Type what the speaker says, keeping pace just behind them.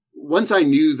once I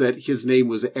knew that his name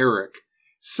was Eric,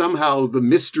 somehow the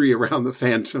mystery around the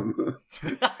Phantom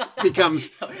becomes...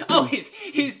 Oh,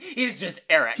 he's just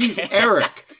Eric. He's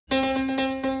Eric.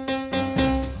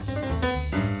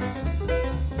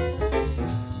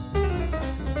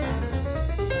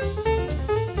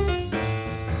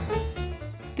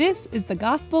 This is the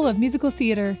Gospel of Musical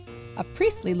Theater, a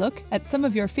priestly look at some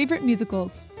of your favorite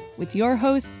musicals, with your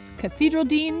hosts, Cathedral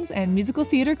Deans and Musical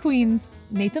Theater Queens,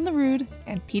 Nathan LaRude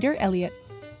and Peter Elliott.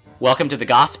 Welcome to the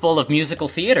Gospel of Musical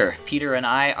Theater. Peter and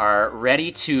I are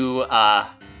ready to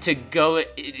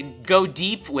go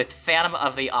deep with Phantom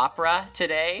of the Opera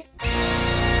today.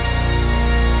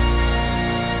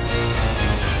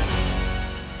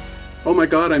 Oh my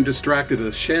God, I'm distracted.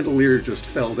 A chandelier just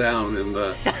fell down in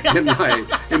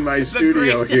my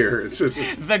studio here. It's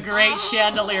the great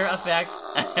chandelier effect.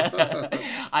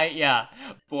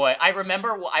 I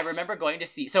remember going to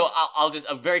see. So I'll just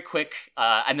a very quick,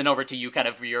 and then over to you, kind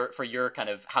of for your kind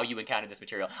of how you encountered this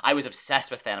material. I was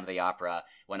obsessed with Phantom of the Opera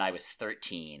when I was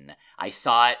 13. I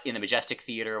saw it in the Majestic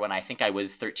Theater when I think I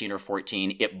was 13 or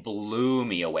 14. It blew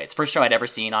me away. It's the first show I'd ever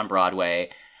seen on Broadway.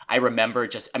 I remember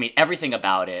everything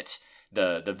about it.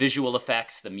 The visual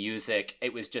effects, the music,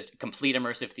 it was just complete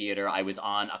immersive theater. I was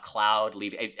on a cloud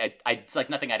leaving. It's like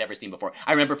nothing I'd ever seen before.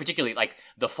 I remember particularly like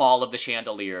the fall of the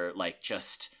chandelier, like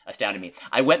just astounded me.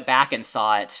 I went back and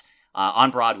saw it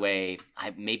on Broadway,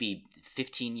 maybe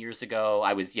 15 years ago.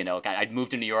 I was, I'd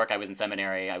moved to New York. I was in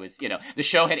seminary. I was, the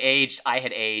show had aged. I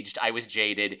had aged. I was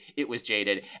jaded. It was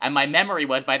jaded. And my memory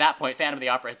was, by that point, Phantom of the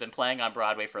Opera has been playing on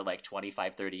Broadway for like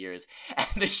 25, 30 years. And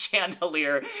the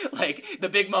chandelier, like the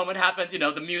big moment happens,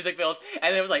 the music builds.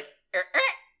 And it was like,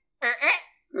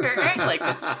 like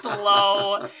this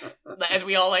slow, as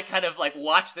we all like kind of like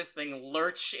watch this thing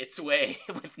lurch its way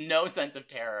with no sense of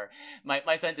terror.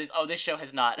 My sense is, this show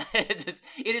has not, it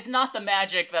is not the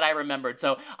magic that I remembered.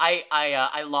 So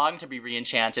I long to be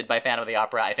re-enchanted by Phantom of the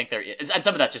Opera. I think there is, and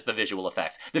some of that's just the visual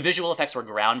effects. The visual effects were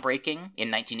groundbreaking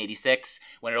in 1986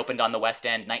 when it opened on the West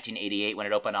End, 1988 when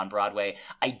it opened on Broadway.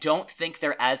 I don't think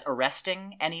they're as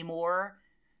arresting anymore.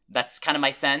 That's kind of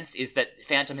my sense, is that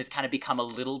Phantom has kind of become a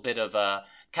little bit of a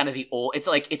kind of the old, it's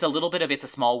a little bit of It's a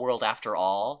Small World After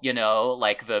All,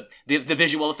 like the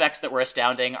visual effects that were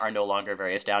astounding are no longer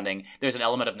very astounding. There's an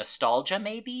element of nostalgia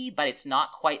maybe, but it's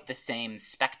not quite the same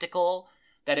spectacle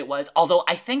that it was. Although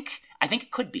I think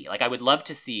it could be. Like I would love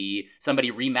to see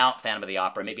somebody remount Phantom of the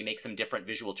Opera, maybe make some different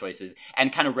visual choices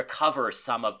and kind of recover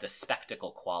some of the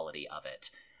spectacle quality of it.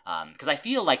 Because I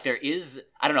feel like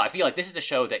I feel like this is a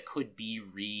show that could be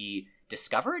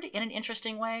rediscovered in an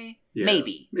interesting way. Yeah,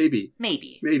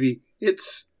 Maybe.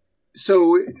 It's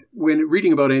so when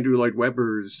reading about Andrew Lloyd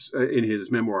Webber's in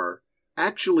his memoir,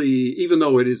 actually, even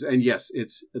though it is, and yes,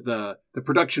 it's the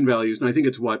production values, and I think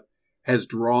it's what has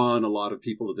drawn a lot of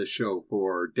people to this show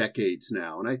for decades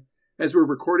now. And as we're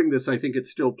recording this, I think it's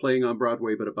still playing on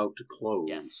Broadway, but about to close.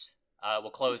 Yes.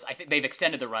 Will close. I think they've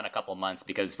extended the run a couple months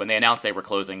because when they announced they were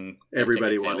closing,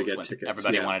 everybody wanted to get tickets.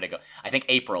 Everybody wanted to go. I think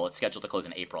April. It's scheduled to close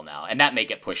in April now, and that may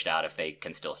get pushed out if they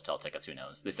can still sell tickets. Who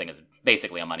knows? This thing is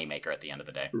basically a moneymaker at the end of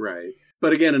the day. Right.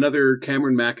 But again, another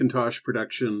Cameron Mackintosh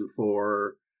production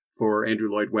for Andrew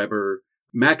Lloyd Webber.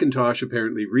 Mackintosh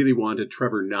apparently really wanted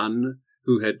Trevor Nunn,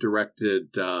 who had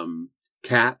directed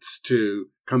Cats, to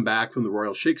come back from the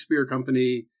Royal Shakespeare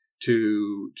Company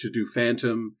to do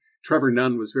Phantom. Trevor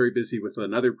Nunn was very busy with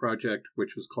another project,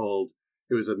 which was called,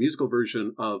 it was a musical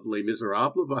version of Les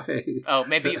Miserables by... Oh,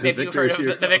 maybe you've heard of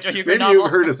the Victor Hugo maybe novel. Maybe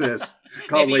you've heard of this,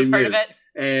 called maybe Les you've heard of it.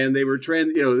 And they were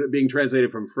being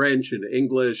translated from French into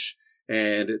English,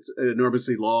 and it's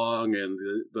enormously long, and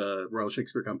the Royal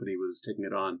Shakespeare Company was taking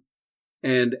it on.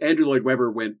 And Andrew Lloyd Webber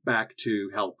went back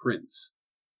to Hal Prince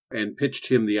and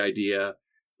pitched him the idea.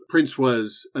 Prince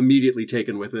was immediately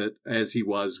taken with it, as he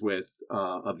was with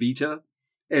Evita.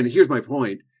 And here's my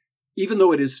point. Even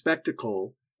though it is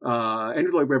spectacle,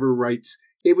 Andrew Lloyd Webber writes,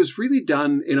 it was really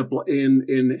done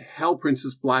in Hal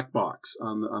Prince's black box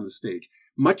on the stage,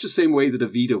 much the same way that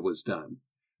Evita was done.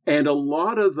 And a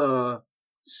lot of the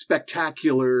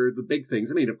spectacular, the big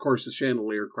things, I mean, of course, the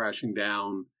chandelier crashing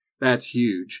down, that's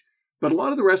huge. But a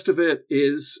lot of the rest of it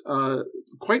is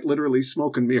quite literally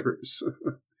smoke and mirrors.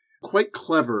 Quite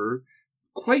clever,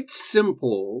 quite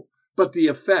simple. But the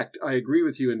effect, I agree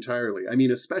with you entirely. I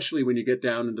mean, especially when you get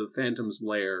down into the Phantom's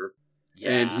lair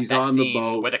and he's on the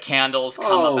boat. Where the candles come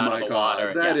up out of the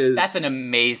water. That's an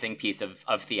amazing piece of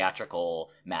theatrical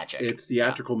magic. It's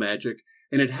theatrical magic.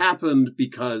 And it happened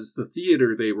because the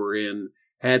theater they were in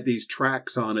had these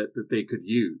tracks on it that they could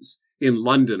use in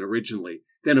London originally.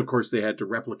 Then, of course, they had to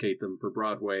replicate them for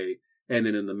Broadway and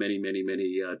then in the many, many,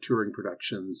 many touring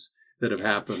productions that have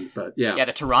happened. But yeah,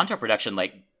 the Toronto production,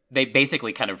 like they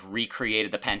basically kind of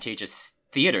recreated the Pantages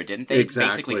Theater, didn't they?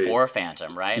 Exactly. Basically for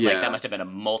Phantom, right? Yeah. Like that must have been a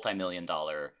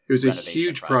multi-million-dollar. It was a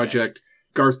huge project.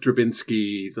 Garth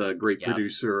Drabinsky, the great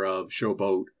producer of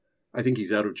Showboat, I think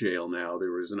he's out of jail now.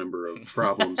 There was a number of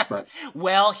problems, but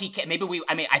well, he can. Maybe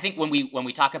I think when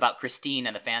we talk about Christine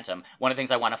and the Phantom, one of the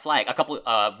things I want to flag a couple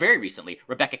very recently,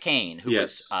 Rebecca Kane, who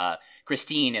was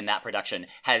Christine in that production,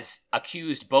 has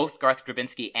accused both Garth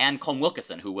Drabinsky and Colm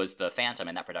Wilkinson, who was the Phantom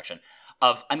in that production,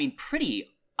 of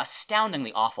pretty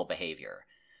astoundingly awful behavior,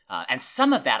 and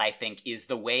some of that I think is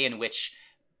the way in which.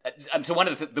 So one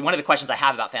of the questions I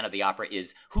have about Phantom of the Opera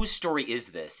is, whose story is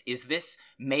this? Is this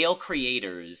male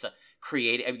creators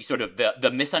create sort of the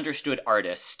misunderstood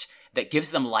artist that gives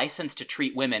them license to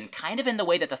treat women kind of in the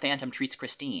way that the Phantom treats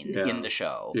Christine in the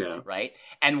show, right?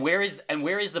 And where is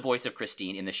the voice of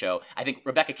Christine in the show? I think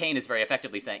Rebecca Kane is very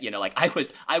effectively saying, like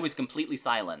I was completely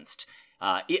silenced.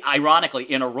 Ironically,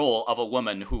 in a role of a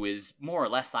woman who is more or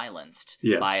less silenced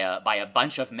by a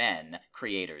bunch of men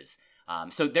creators. I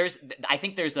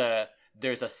think there's a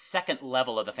second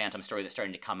level of the Phantom story that's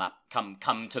starting to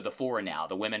come to the fore now.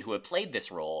 The women who have played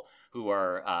this role, who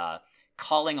are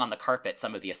calling on the carpet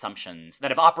some of the assumptions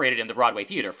that have operated in the Broadway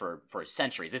theater for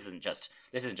centuries. This isn't just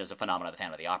a phenomenon of the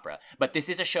Phantom of the Opera, but this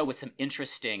is a show with some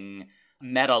interesting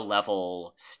meta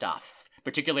level stuff,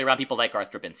 particularly around people like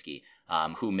Garth Drabinsky,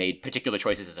 who made particular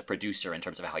choices as a producer in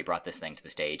terms of how he brought this thing to the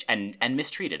stage, and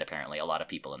mistreated apparently a lot of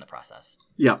people in the process.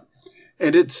 Yeah,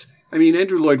 and it's.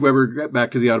 Andrew Lloyd Webber,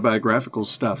 back to the autobiographical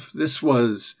stuff, this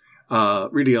was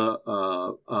really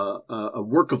a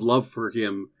work of love for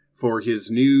him, for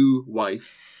his new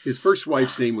wife. His first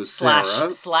wife's name was Sarah.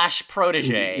 Slash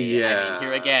protege. Yeah.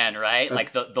 Here again, right?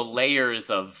 Like the layers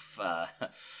of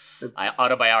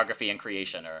autobiography and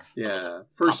creation are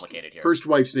complicated here. First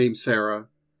wife's name, Sarah.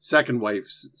 Second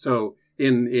wife's. So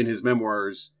in his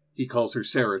memoirs, he calls her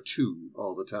Sarah too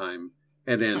all the time.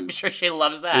 And then, I'm sure she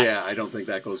loves that. Yeah, I don't think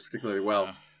that goes particularly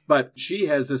well. But she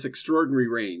has this extraordinary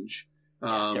range.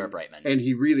 Sarah Brightman. And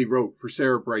he really wrote for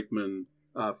Sarah Brightman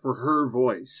for her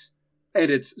voice.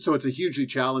 And it's a hugely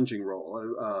challenging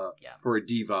role for a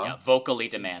diva. Yeah, vocally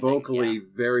demanding.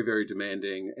 Very, very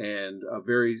demanding, and a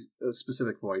very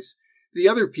specific voice. The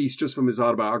other piece, just from his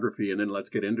autobiography, and then let's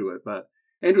get into it, but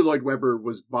Andrew Lloyd Webber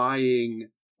was buying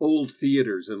old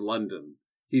theaters in London.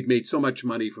 He'd made so much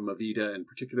money from Evita and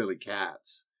particularly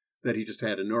Cats that he just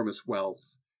had enormous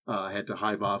wealth, had to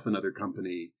hive off another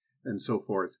company and so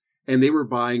forth. And they were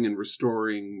buying and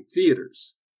restoring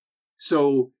theaters.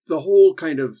 So the whole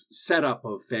kind of setup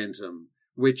of Phantom,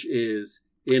 which is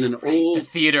in an old... The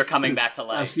theater coming back to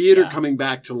life. A theater coming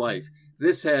back to life.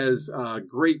 This has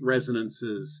great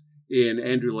resonances in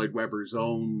Andrew Lloyd Webber's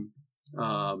own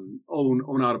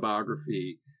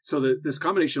autobiography. So that this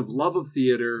combination of love of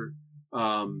theater...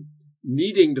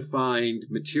 needing to find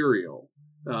material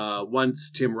once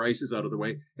Tim Rice is out of the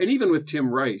way. And even with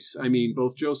Tim Rice,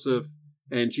 both Joseph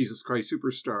and Jesus Christ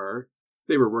Superstar,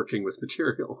 they were working with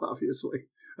material, obviously,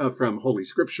 from Holy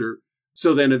Scripture.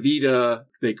 So then Evita,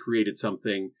 they created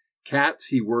something. Cats,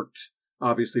 he worked,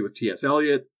 obviously, with T.S.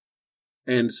 Eliot.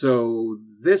 And so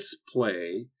this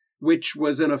play, which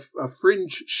was in a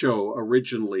fringe show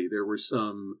originally, there were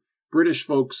some British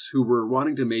folks who were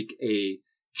wanting to make a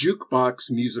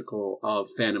jukebox musical of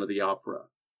Phantom of the Opera,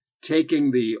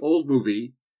 taking the old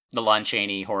movie, the Lon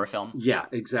Chaney horror film. Yeah,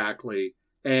 exactly,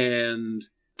 and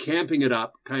camping it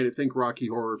up, kind of think Rocky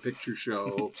Horror Picture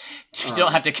Show. You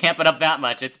don't have to camp it up that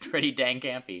much; it's pretty dang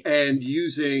campy. And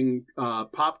using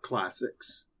pop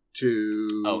classics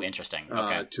to interesting,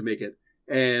 okay, to make it.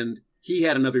 And he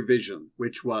had another vision,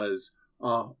 which was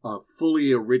a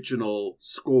fully original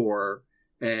score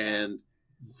and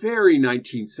very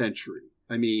 19th century.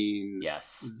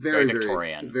 Yes, very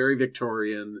Victorian. Very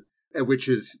Victorian, which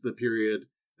is the period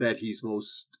that he's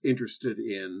most interested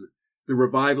in. The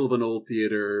revival of an old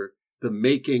theater, the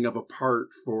making of a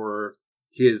part for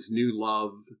his new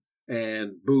love,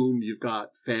 and boom, you've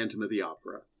got Phantom of the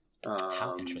Opera.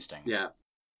 How interesting. Yeah.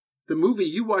 The movie,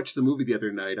 you watched the movie the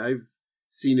other night. I've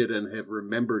seen it and have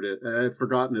remembered it. I've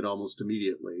forgotten it almost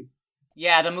immediately.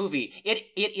 Yeah, the movie. It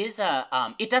is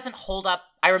it doesn't hold up.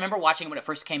 I remember watching it when it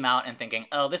first came out and thinking,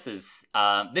 "Oh, this is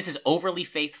overly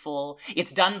faithful."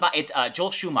 It's done by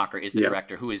Joel Schumacher is the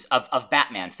director, who is of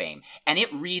Batman fame, and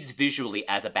it reads visually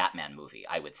as a Batman movie,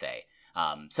 I would say.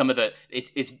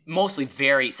 It's mostly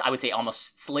very, I would say,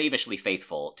 almost slavishly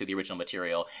faithful to the original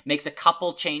material. Makes a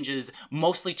couple changes,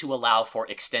 mostly to allow for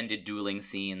extended dueling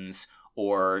scenes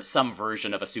or some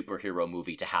version of a superhero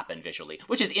movie to happen visually,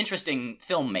 which is interesting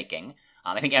filmmaking.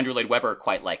 I think Andrew Lloyd Webber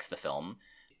quite likes the film.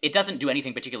 it doesn't do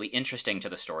anything particularly interesting to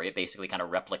the story. It basically kind of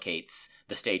replicates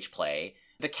the stage play.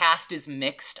 The cast is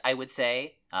mixed, I would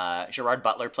say. Gerard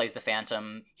Butler plays the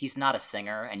Phantom. He's not a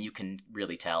singer, and you can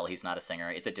really tell he's not a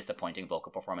singer. It's a disappointing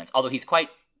vocal performance, although he's quite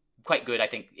good, I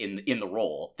think, in the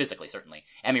role, physically, certainly.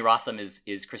 Emmy Rossum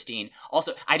is Christine.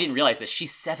 Also, I didn't realize this.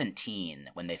 She's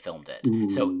 17 when they filmed it. Ooh.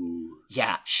 So,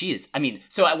 yeah, she is. I mean,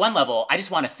 so at one level, I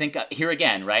just want to think, here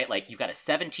again, right? Like, you've got a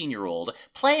 17-year-old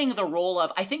playing the role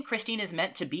of, I think Christine is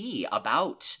meant to be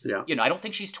about, I don't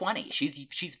think she's 20.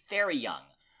 She's very young.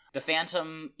 The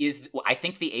Phantom is, I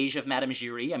think, the age of Madame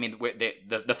Giry. I mean,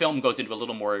 the film goes into a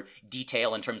little more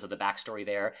detail in terms of the backstory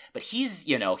there. But he's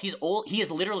old. He is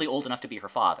literally old enough to be her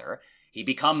father. He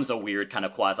becomes a weird kind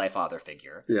of quasi-father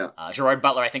figure. Yeah. Gerard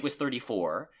Butler, I think, was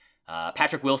 34.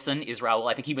 Patrick Wilson is Raoul.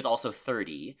 I think he was also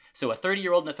 30. So a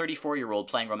 30-year-old and a 34-year-old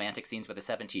playing romantic scenes with a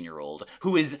 17-year-old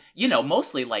who is,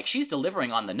 mostly like she's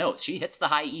delivering on the notes. She hits the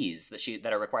high E's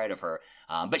that are required of her.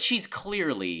 But she's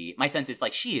clearly, my sense is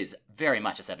like she is very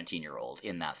much a 17-year-old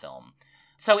in that film.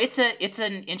 So the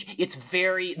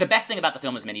best thing about the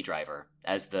film is Minnie Driver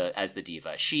as the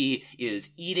diva. She is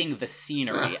eating the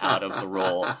scenery out of the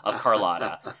role of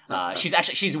Carlotta.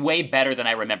 She's way better than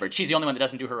I remembered. She's the only one that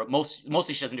doesn't do her,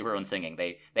 mostly she doesn't do her own singing.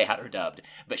 They had her dubbed,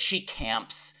 but she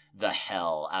camps the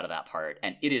hell out of that part.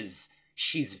 And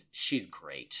she's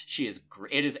great. She is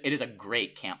great. It is a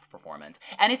great camp performance.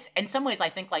 And it's, in some ways, I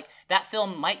think like that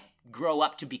film might grow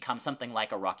up to become something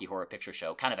like a Rocky Horror Picture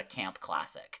Show, kind of a camp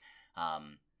classic.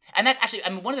 And that's actually,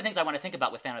 one of the things I want to think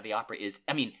about with Phantom of the Opera is,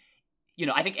 I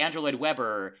think Andrew Lloyd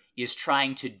Webber is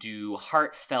trying to do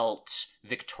heartfelt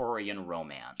Victorian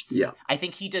romance. Yeah. I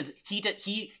think he takes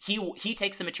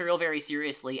the material very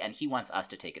seriously, and he wants us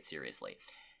to take it seriously.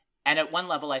 And at one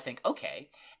level, I think, okay.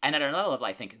 And at another level,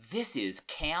 I think, this is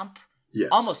camp. Yes.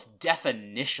 Almost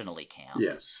definitionally camp.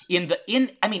 Yes. I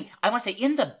want to say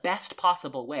in the best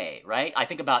possible way, right? I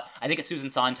think it's Susan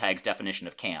Sontag's definition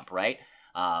of camp, right?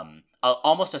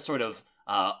 Almost a sort of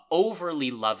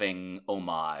overly loving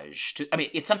homage to,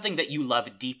 it's something that you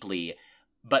love deeply,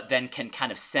 but then can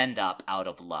kind of send up out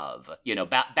of love.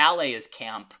 Ballet is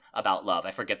camp about love.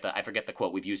 I forget the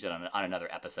quote. We've used it on another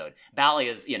episode. Ballet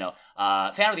is,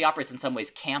 Phantom of the Opera is in some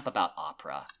ways camp about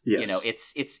opera. Yes.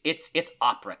 It's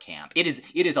opera camp. It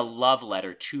is a love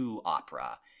letter to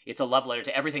opera. It's a love letter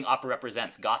to everything opera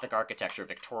represents: Gothic architecture,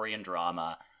 Victorian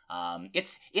drama.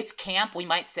 It's camp, we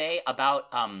might say, about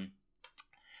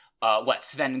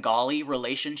Svengali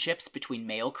relationships between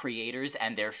male creators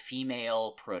and their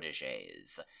female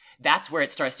proteges. That's where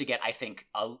it starts to get, I think,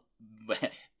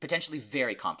 potentially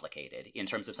very complicated in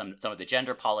terms of some of the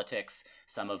gender politics,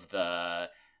 some of the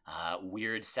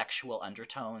weird sexual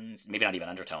undertones, maybe not even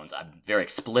undertones, very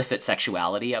explicit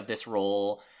sexuality of this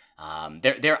role.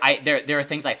 There are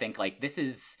things I think like this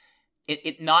is.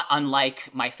 It not unlike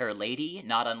My Fair Lady,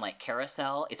 not unlike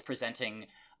Carousel. It's presenting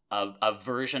a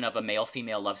version of a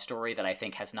male-female love story that I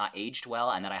think has not aged well,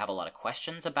 and that I have a lot of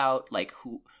questions about, like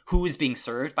who is being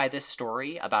served by this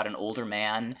story about an older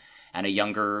man and a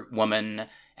younger woman,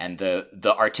 and the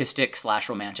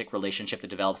artistic/romantic relationship that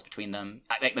develops between them.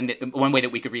 One way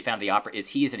that we could read Phantom of the Opera is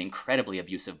he is an incredibly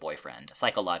abusive boyfriend,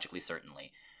 psychologically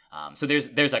certainly. So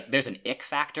there's an ick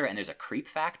factor and there's a creep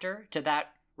factor to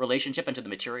that relationship and to the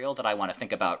material that I want to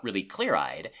think about really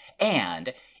clear-eyed,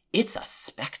 and it's a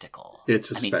spectacle.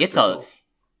 Spectacle.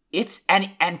 It's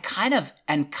kind of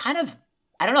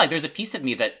I don't know, like there's a piece of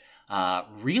me that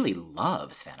really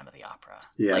loves Phantom of the Opera.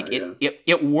 Yeah, like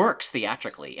it works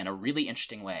theatrically in a really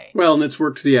interesting way. Well, and it's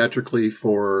worked theatrically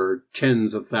for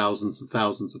tens of thousands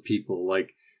of people.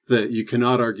 Like you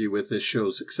cannot argue with this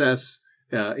show's success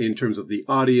in terms of the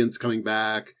audience coming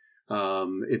back.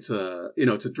 It's a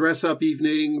dress-up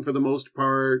evening for the most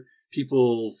part.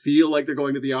 People feel like they're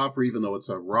going to the opera, even though it's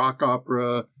a rock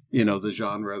opera. The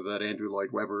genre that Andrew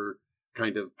Lloyd Webber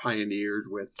kind of pioneered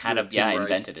with Tim Rice.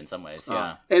 Invented in some ways.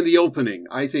 Yeah, and the opening.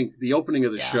 I think the opening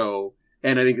of the show,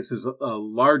 and I think this is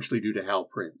largely due to Hal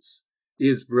Prince,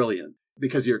 is brilliant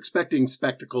because you're expecting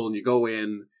spectacle, and you go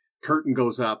in, curtain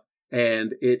goes up,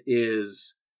 and it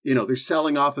is. They're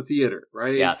selling off a theater,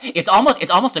 right? Yeah, it's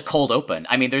almost a cold open.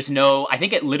 I mean, I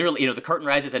think it literally, the curtain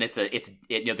rises and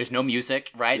there's no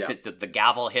music, right? Yeah. It's the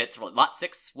gavel hits, lot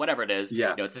 6, whatever it is.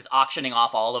 Yeah. It's this auctioning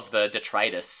off all of the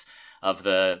detritus of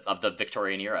the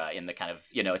Victorian era in the kind of,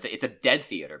 it's a dead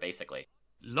theater, basically.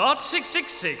 Lot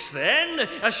 666, then,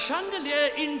 a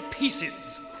chandelier in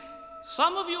pieces.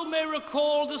 Some of you may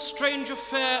recall the strange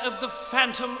affair of the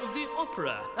Phantom of the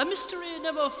Opera, a mystery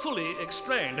never fully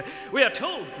explained. We are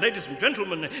told, ladies and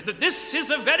gentlemen, that this is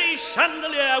the very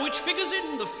chandelier which figures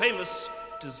in the famous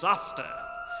disaster.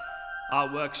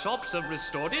 Our workshops have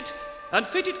restored it, and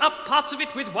fitted up parts of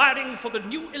it with wiring for the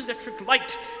new electric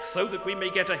light, so that we may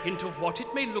get a hint of what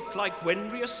it may look like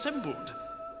when reassembled.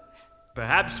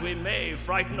 Perhaps we may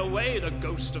frighten away the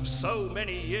ghost of so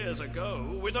many years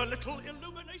ago with a little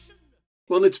illumination.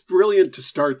 Well, it's brilliant to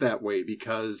start that way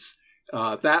because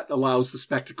that allows the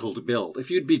spectacle to build.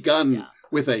 If you'd begun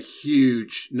with a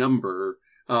huge number,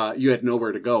 you had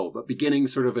nowhere to go. But beginning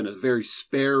sort of in a very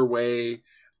spare way,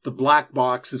 the black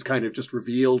box is kind of just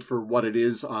revealed for what it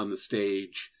is on the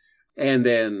stage. And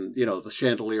then, the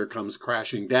chandelier comes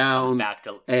crashing down. Comes back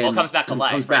to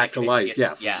life. Comes back to life,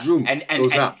 Zoom,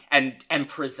 goes up. And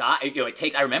preside, it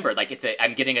takes, I remember,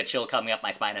 I'm getting a chill coming up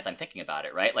my spine as I'm thinking about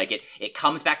it, right? Like, it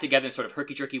comes back together in sort of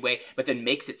herky-jerky way, but then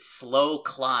makes its slow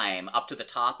climb up to the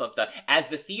top of as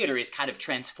the theater is kind of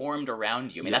transformed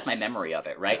around you. I mean, that's my memory of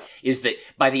it, right? Yeah. Is that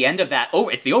by the end of that,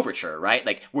 it's the overture, right?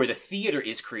 Like, where the theater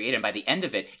is created, and by the end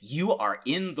of it, you are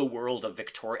in the world of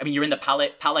Victoria. I mean, you're in the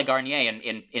Palais Garnier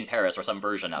in Paris, or some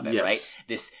version of it, right?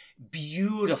 This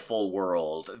beautiful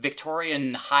world,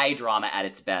 Victorian high drama at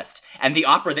its best, and the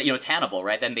opera that it's Hannibal,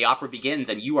 right? Then the opera begins,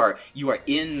 and you are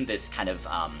in this kind of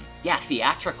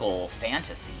theatrical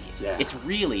fantasy. Yeah. It's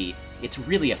really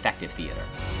effective theater.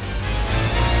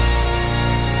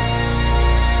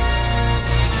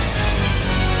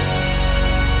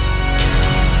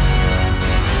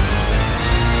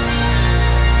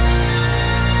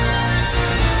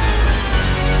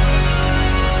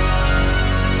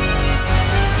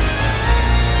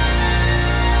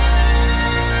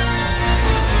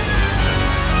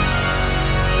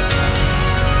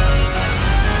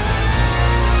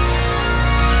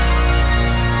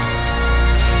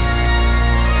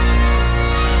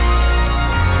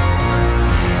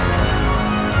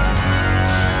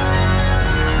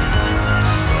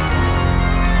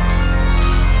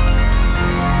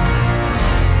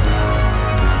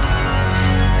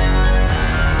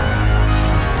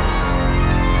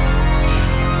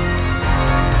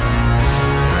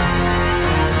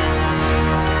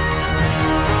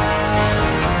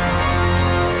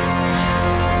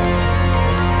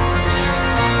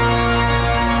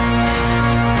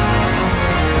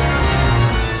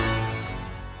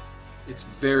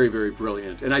 Very, very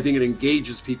brilliant. And I think it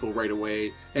engages people right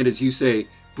away. And as you say,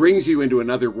 brings you into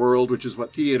another world, which is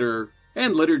what theater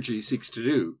and liturgy seeks to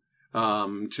do,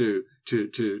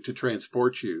 to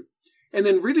transport you. And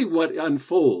then really what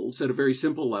unfolds at a very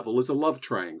simple level is a love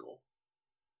triangle.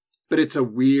 But it's a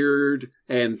weird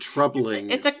and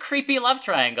troubling... It's a creepy love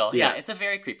triangle. Yeah, it's a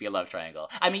very creepy love triangle.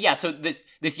 I mean, so this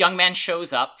young man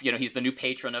shows up, he's the new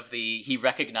patron of he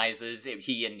recognizes,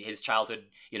 he and his childhood,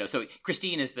 so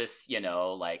Christine is this,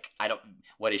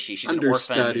 what is she? She's an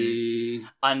orphan.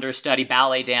 Understudy,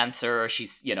 ballet dancer.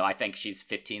 She's, I think she's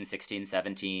 15, 16,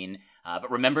 17. But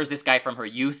remembers this guy from her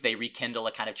youth. They rekindle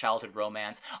a kind of childhood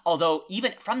romance. Although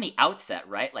even from the outset,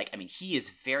 right? He is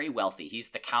very wealthy. He's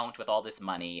the count with all this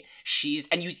money.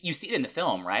 And you see it in the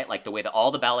film, right? Like the way that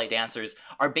all the ballet dancers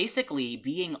are basically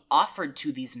being offered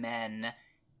to these men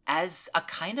as a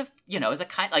kind of,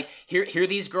 here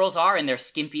these girls are in their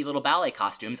skimpy little ballet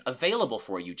costumes available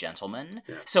for you, gentlemen.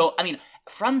 Yeah. So, I mean,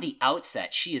 from the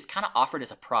outset, she is kind of offered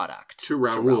as a product. To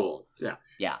Raoul. Yeah.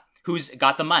 Yeah. Who's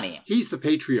got the money. He's the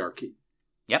patriarchy.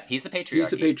 Yep, he's the patriarchy. He's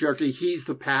the patriarchy. He's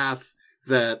the path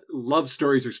that love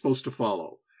stories are supposed to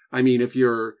follow. I mean, if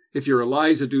you're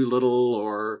Eliza Doolittle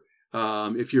or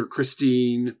if you're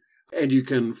Christine and you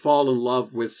can fall in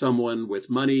love with someone with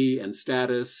money and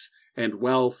status and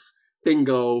wealth,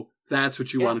 bingo, that's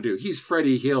what you want to do. He's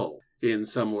Freddie Hill in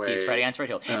some way. He's Freddie and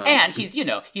Freddie Hill. And he's,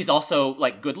 he's also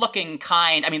good looking,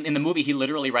 kind. I mean, in the movie, he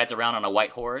literally rides around on a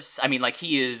white horse. I mean,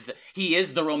 he is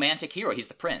the romantic hero. He's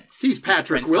the prince. He's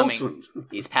Patrick Wilson.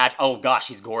 He's oh gosh,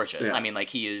 he's gorgeous. Yeah. I mean,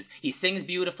 he sings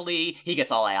beautifully. He gets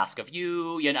all I ask of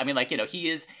you. I mean, he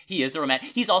is the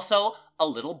romantic. He's also a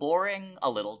little boring,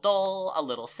 a little dull, a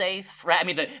little safe, right? I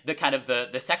mean, the kind of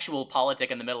the sexual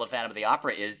politic in the middle of Phantom of the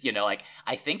Opera is,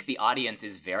 I think the audience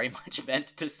is very much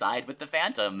meant to side with the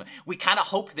Phantom. We kind of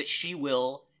hope that she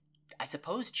will, I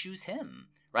suppose, choose him,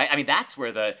 right? I mean, that's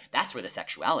where the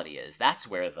sexuality is. That's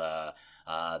where the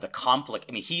conflict.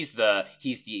 I mean, he's the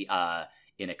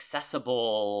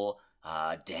inaccessible,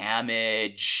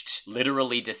 damaged,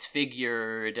 literally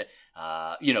disfigured,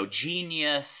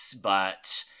 genius,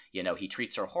 but he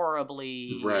treats her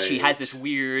horribly. Right. She has this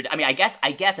weird, I mean, I guess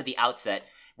at the outset,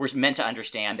 we're meant to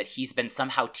understand that he's been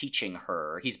somehow teaching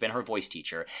her. He's been her voice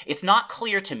teacher. It's not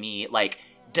clear to me,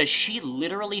 does she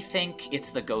literally think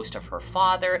it's the ghost of her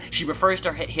father? She refers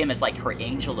to him as her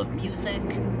angel of music.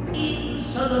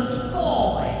 Insolent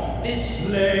boy, this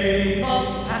flame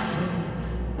of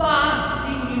passion,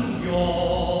 basking in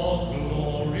your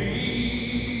glory.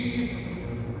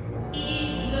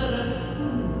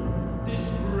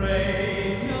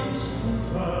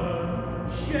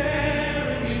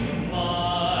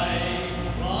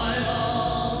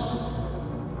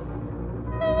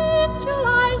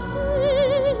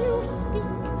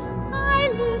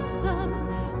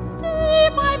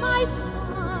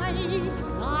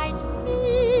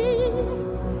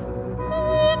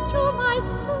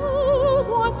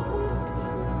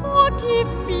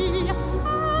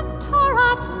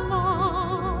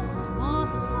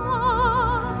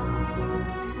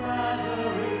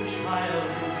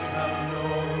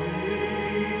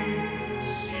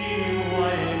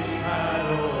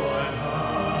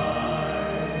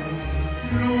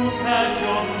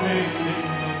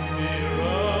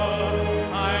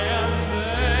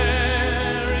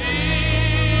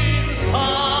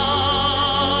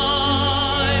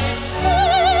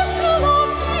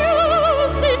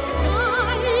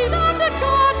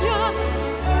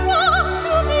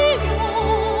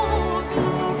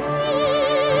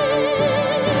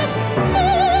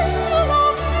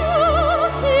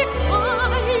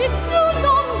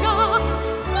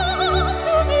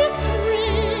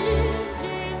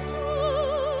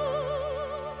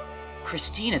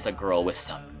 girl with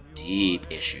some deep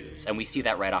issues, and we see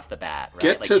that right off the bat. Right?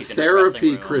 Get like to she's in her dressing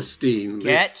therapy, room. Christine.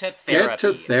 Get to therapy. Get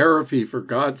to therapy, for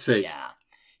God's sake. Yeah.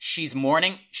 She's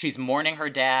mourning her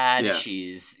dad. Yeah.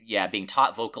 She's being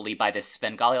taught vocally by this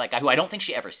Svengali like guy who I don't think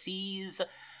she ever sees.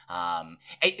 One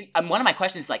of my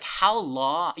questions is like, how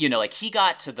long, like he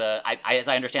got to as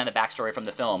I understand the backstory from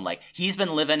the film, like he's been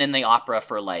living in the opera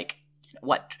for like,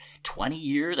 20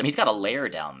 years? I mean, he's got a lair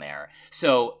down there.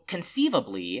 So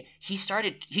conceivably, he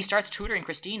starts tutoring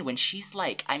Christine when she's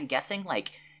like, I'm guessing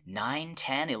like 9,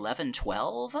 10, 11,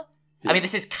 12. Yeah. I mean,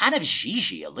 this is kind of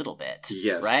Gigi a little bit.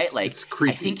 Yes. Right? Like, it's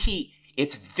creepy. I think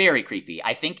it's very creepy.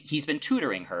 I think he's been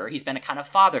tutoring her. He's been a kind of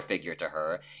father figure to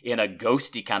her in a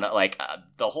ghosty kind of like,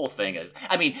 the whole thing is,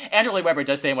 I mean, Andrew Lloyd Webber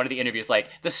does say in one of the interviews, like,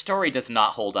 the story does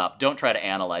not hold up. Don't try to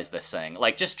analyze this thing.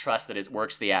 Like, just trust that it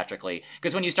works theatrically.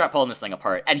 Because when you start pulling this thing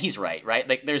apart, and he's right?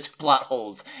 Like, there's plot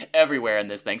holes everywhere in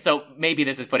this thing. So maybe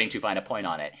this is putting too fine a point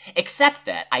on it. Except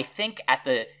that I think at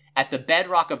the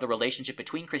bedrock of the relationship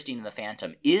between Christine and the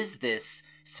Phantom is this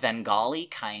Svengali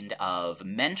kind of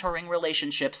mentoring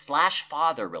relationship /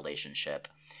 father relationship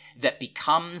that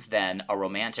becomes then a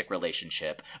romantic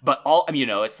relationship. But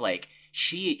it's like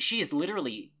she is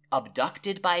literally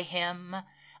abducted by him.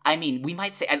 I mean, we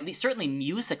might say, at least certainly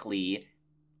musically,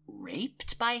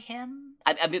 raped by him.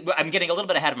 I'm getting a little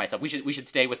bit ahead of myself. We should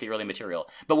stay with the early material.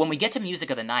 But when we get to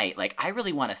Music of the Night, like I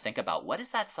really want to think about what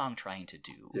is that song trying to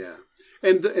do? Yeah,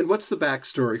 and what's the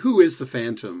backstory? Who is the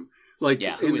Phantom? Like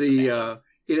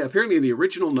apparently in the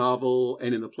original novel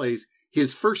and in the plays,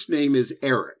 his first name is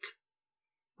Eric,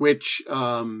 which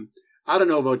I don't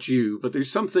know about you, but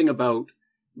there's something about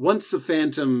once I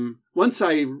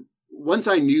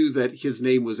knew that his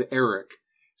name was Eric,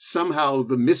 somehow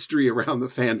the mystery around the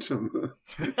Phantom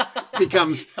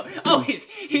becomes.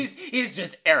 He's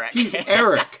just Eric. He's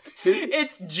Eric.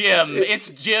 It's Jim. It's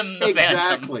Jim the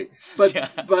Phantom. Exactly.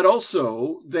 But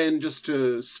also then just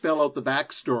to spell out the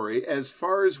backstory, as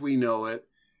far as we know it,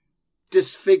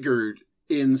 disfigured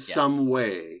in some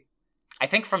way. I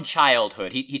think from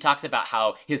childhood, he talks about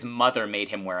how his mother made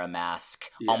him wear a mask,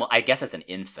 almost, I guess as an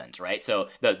infant, right? So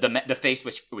the face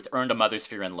which earned a mother's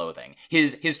fear and loathing.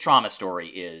 His trauma story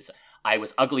is, I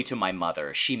was ugly to my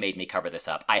mother. She made me cover this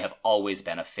up. I have always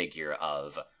been a figure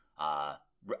of,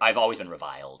 I've always been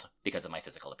reviled because of my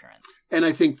physical appearance. And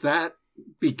I think that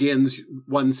begins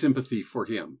one sympathy for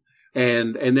him.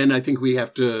 And then I think we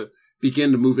have to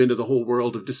begin to move into the whole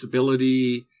world of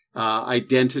disability,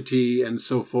 identity, and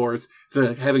so forth.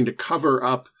 The having to cover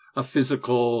up a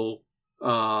physical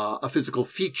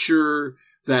feature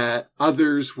that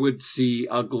others would see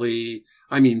ugly.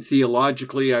 I mean,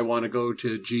 theologically, I want to go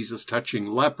to Jesus touching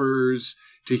lepers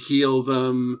to heal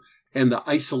them, and the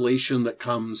isolation that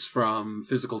comes from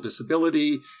physical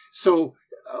disability. So,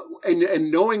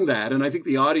 and knowing that, and I think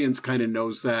the audience kind of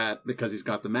knows that because he's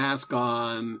got the mask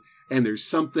on, and there's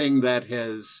something that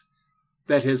has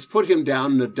put him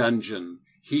down in a dungeon.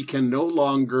 He can no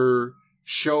longer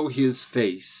show his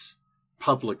face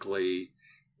publicly,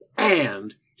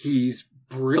 and he's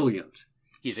brilliant.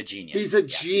 He's a genius. He's a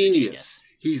genius.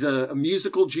 He's a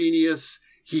musical genius.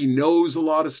 He knows a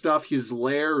lot of stuff. His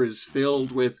lair is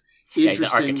filled with interesting...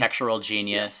 he's an architectural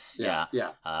genius. Yeah.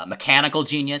 Mechanical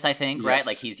genius, I think, right?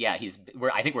 Like he's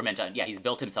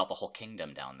built himself a whole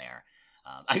kingdom down there.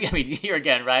 I mean, here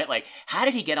again, right? Like, how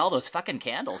did he get all those fucking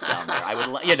candles down there? I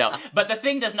would, but the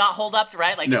thing does not hold up,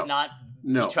 right? Like, it's not.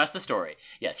 No. You trust the story.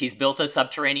 Yes, he's built a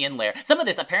subterranean lair. Some of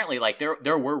this apparently, like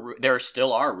there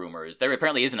still are rumors. There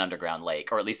apparently is an underground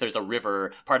lake, or at least there's a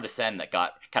river, part of the Seine that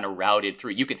got kind of routed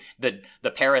through. You can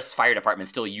the Paris fire department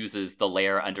still uses the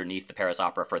lair underneath the Paris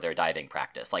Opera for their diving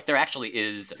practice. Like there actually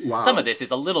is some of this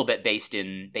is a little bit based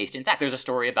in fact. There's a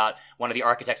story about one of the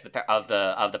architects of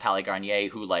the Palais Garnier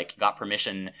who like got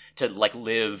permission to like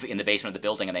live in the basement of the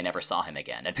building and they never saw him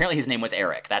again. And apparently his name was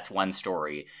Eric. That's one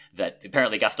story that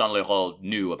apparently Gaston Leroux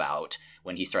knew about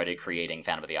when he started creating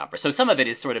Phantom of the Opera. So some of it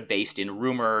is sort of based in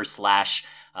rumor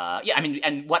 /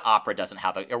 and what opera doesn't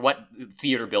have or what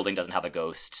theater building doesn't have a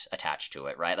ghost attached to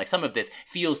it, right? Like some of this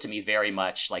feels to me very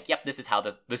much like, yep, this is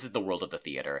the world of the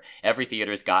theater. Every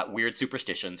theater's got weird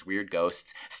superstitions, weird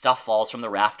ghosts, stuff falls from the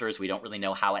rafters. We don't really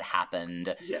know how it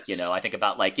happened. Yes. I think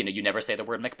about like, you never say the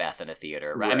word Macbeth in a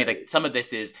theater, right? I mean, like some of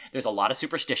this there's a lot of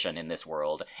superstition in this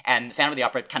world, and Phantom of the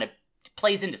Opera kind of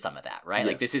plays into some of that, right? Yes.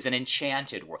 Like this is an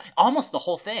enchanted world. Almost the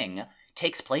whole thing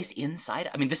takes place inside.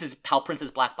 I mean, this is Hal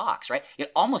Prince's Black Box, right?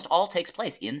 It almost all takes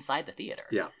place inside the theater.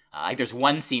 Yeah. Like there's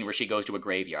one scene where she goes to a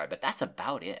graveyard, but that's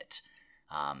about it.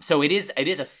 So it is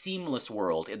a seamless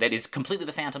world that is completely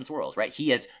the Phantom's world, right? He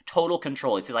has total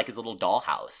control. It's like his little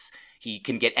dollhouse. He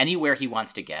can get anywhere he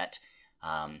wants to get.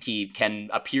 He can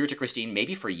appear to Christine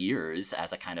maybe for years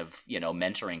as a kind of,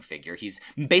 mentoring figure. He's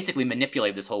basically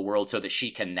manipulated this whole world so that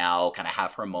she can now kind of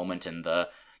have her moment in the,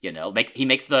 he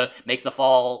makes the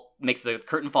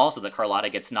curtain fall so that Carlotta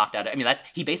gets knocked out. I mean,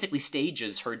 he basically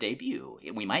stages her debut,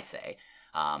 we might say.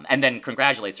 And then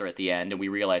congratulates her at the end, and we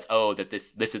realize,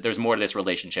 that there's more to this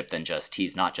relationship than just,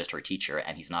 he's not just her teacher,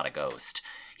 and he's not a ghost.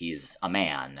 He's a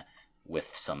man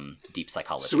with some deep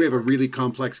psychology. So we have a really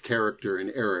complex character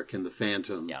in Eric and the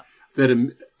Phantom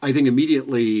that I think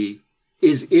immediately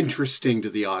is interesting to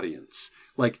the audience.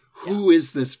 Like, who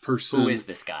is this person? Who is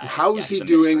this guy? How is he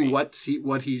doing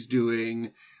what he's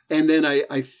doing? And then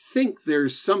I think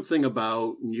there's something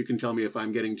about, and you can tell me if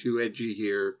I'm getting too edgy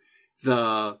here,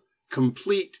 the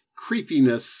complete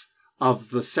creepiness of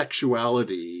the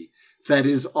sexuality that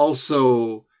is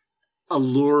also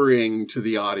alluring to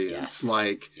the audience.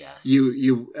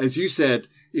 You as you said,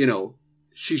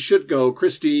 she should go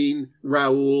Christine,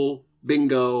 Raoul,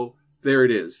 bingo, there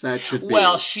it is. That should be.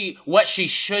 Well, she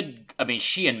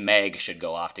and Meg should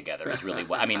go off together is really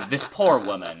what, this poor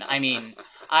woman. I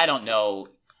don't know,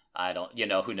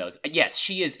 who knows. Yes,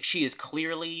 she is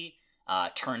clearly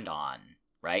turned on.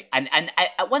 Right. And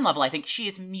at one level, I think she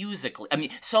is musically,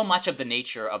 so much of the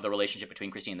nature of the relationship between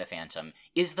Christine and the Phantom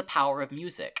is the power of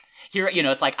music. Here,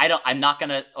 it's like, I'm not going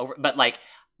to but like,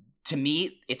 to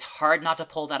me, it's hard not to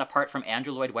pull that apart from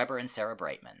Andrew Lloyd Webber and Sarah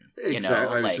Brightman.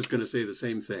 Exactly. I was just going to say the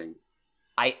same thing.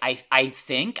 I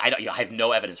think I have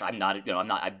no evidence.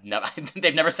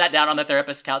 They've never sat down on the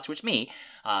therapist's couch with me.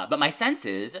 But my sense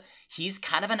is he's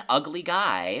kind of an ugly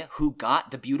guy who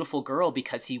got the beautiful girl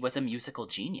because he was a musical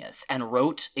genius and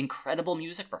wrote incredible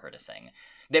music for her to sing.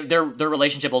 Their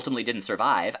relationship ultimately didn't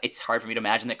survive. It's hard for me to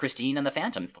imagine that Christine and the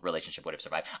Phantom's relationship would have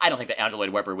survived. I don't think that Andrew Lloyd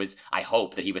Webber I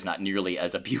hope that he was not nearly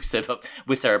as abusive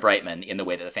with Sarah Brightman in the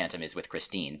way that the Phantom is with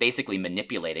Christine, basically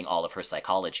manipulating all of her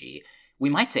psychology. We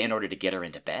might say in order to get her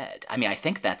into bed. I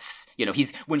think that's,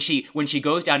 he's, when she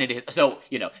goes down into his,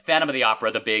 Phantom of the Opera,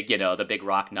 the big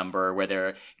rock number where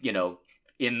they're,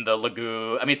 in the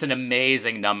lagoon. It's an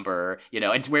amazing number,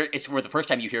 and it's where the first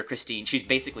time you hear Christine, she's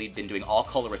basically been doing all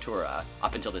coloratura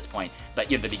up until this point. But,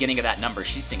 the beginning of that number,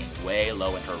 she's singing way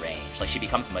low in her range. Like she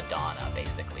becomes Madonna,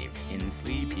 basically. In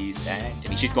sleepy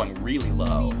sanctity. She's going really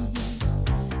low.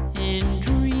 In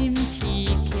dreams he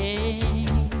came.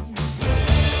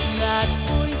 That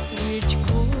voice which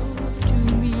calls to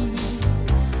me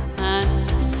and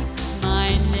speaks my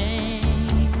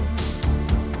name.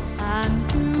 And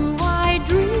do I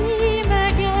dream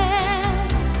again?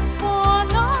 For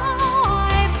now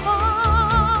I find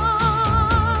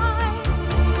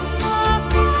the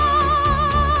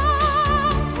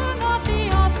Phantom of the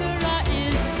Opera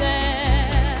is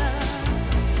there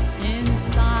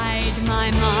inside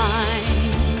my mind.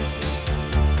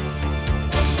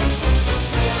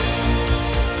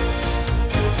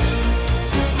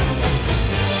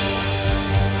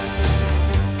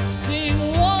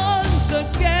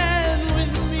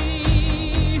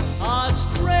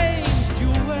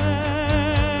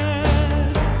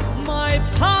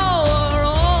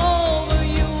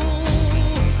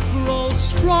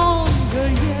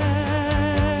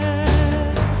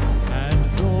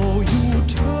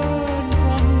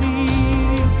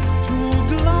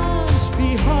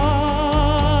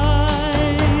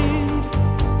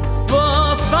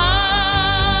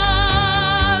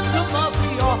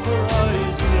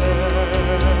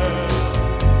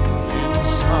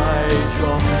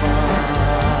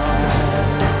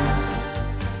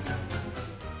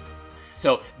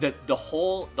 So the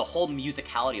whole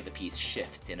musicality of the piece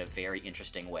shifts in a very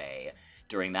interesting way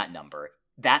during that number.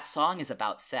 That song is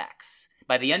about sex.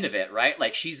 By the end of it, right?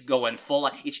 Like she's going full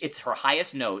on. It's her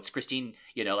highest notes. Christine,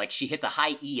 she hits a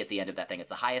high E at the end of that thing. It's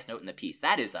the highest note in the piece.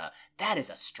 That is a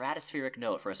stratospheric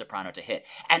note for a soprano to hit,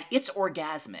 and it's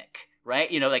orgasmic, right?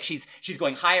 She's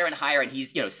going higher and higher, and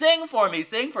he's sing for me.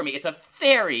 It's a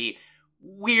very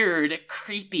weird,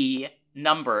 creepy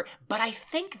number, but I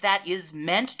think that is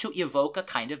meant to evoke a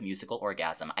kind of musical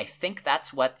orgasm. I think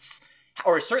that's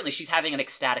or certainly she's having an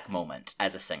ecstatic moment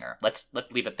as a singer. Let's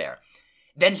leave it there.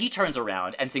 Then he turns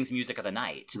around and sings Music of the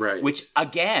Night, right, which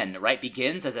again, right,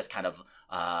 begins as this kind of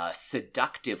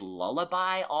seductive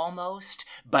lullaby almost,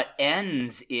 but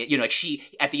ends, she,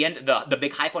 at the end, the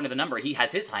big high point of the number, he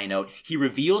has his high note, he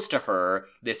reveals to her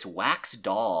this wax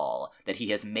doll that he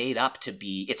has made up to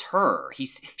be, it's her.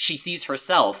 She sees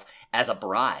herself as a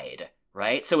bride,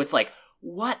 right? So it's like,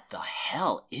 what the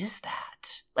hell is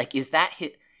that? Like, is that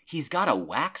he's got a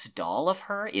wax doll of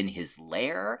her in his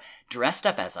lair, dressed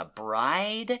up as a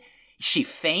bride? She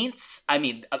faints. I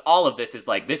mean, all of this is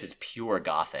like, this is pure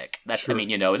Gothic. That's, Sure. I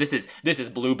mean, this is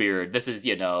Bluebeard. This is,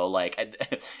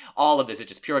 like, all of this is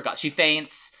just pure Gothic. She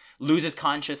faints, loses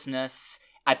consciousness.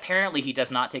 Apparently, he does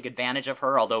not take advantage of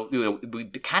her, although we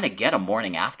kind of get a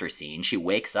morning after scene. She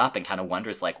wakes up and kind of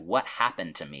wonders, like, what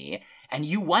happened to me? And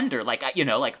you wonder, like,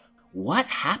 like, what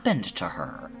happened to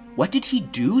her? What did he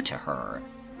do to her?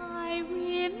 I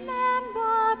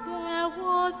remember there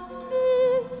was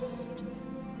mist,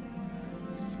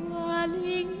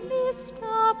 swirling mist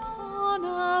upon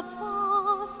a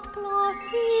vast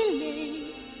glassy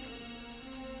lake.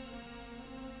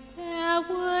 There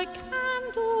were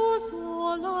candles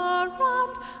all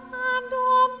around, and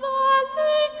on the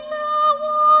lake there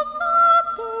was a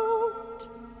boat.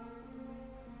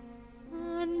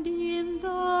 And in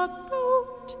the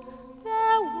boat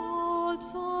there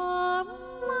was a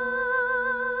man.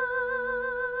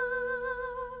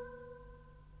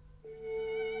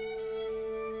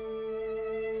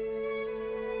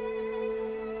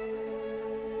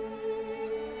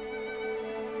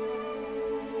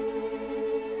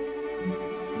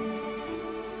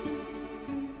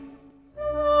 Who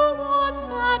was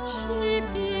that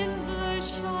ship in the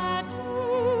shadows?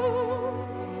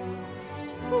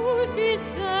 Whose is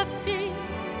the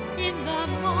face in the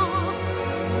mask?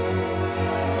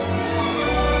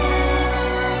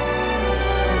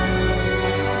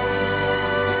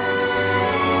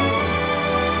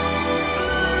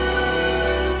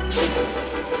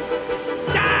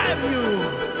 Damn you!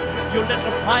 You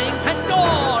little prying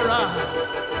Pandora!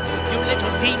 You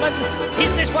little demon!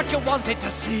 Is this what you wanted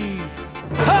to see?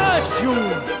 Curse you!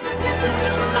 You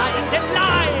little lying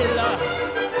Delilah!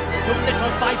 You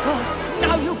little viper!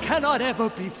 Now you cannot ever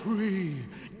be free!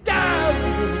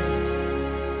 Damn you!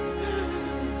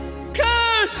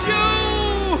 Curse you!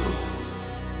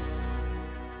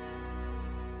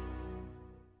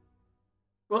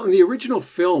 Well, and the original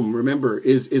film, remember,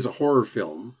 is a horror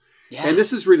film. Yeah. And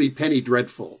this is really Penny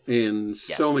Dreadful in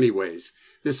so Yes. many ways.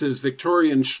 This is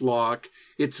Victorian schlock.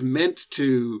 It's meant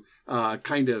to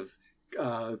kind of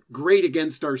grate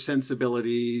against our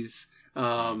sensibilities,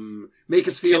 make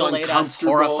us feel Titillate us,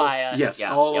 uncomfortable. horrify us. Yes,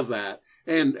 Yeah, all yep. of that.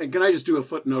 And can I just do a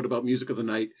footnote about Music of the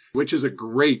Night, which is a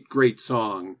great, great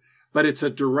song, but it's a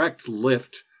direct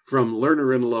lift from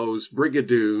Lerner and Lowe's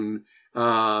Brigadoon.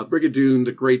 Brigadoon,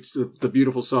 the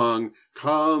beautiful song,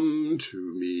 "Come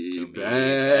to me,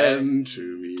 bend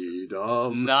to me,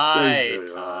 dumb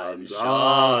Nighttime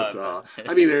da.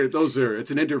 I mean,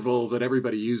 it's an interval that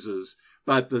everybody uses,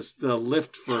 but the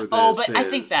lift for this. Oh, but I is-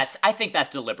 think that's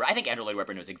deliberate. I think Andrew Lloyd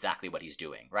Webber knows exactly what he's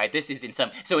doing, right? This is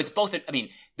so it's both. I mean,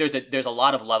 there's a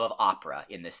lot of love of opera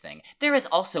in this thing. There is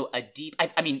also a deep.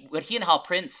 I mean, what he and Hal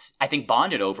Prince, I think,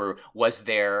 bonded over was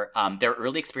their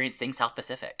early experience seeing South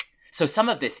Pacific. So some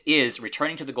of this is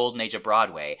returning to the golden age of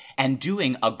Broadway and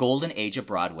doing a golden age of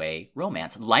Broadway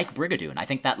romance like Brigadoon. I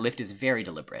think that lift is very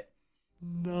deliberate.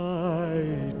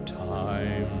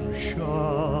 Nighttime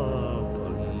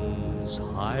sharpens,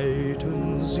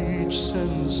 heightens each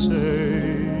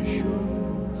sensation.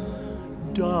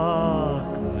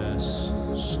 Darkness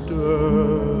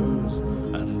stirs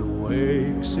and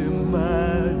wakes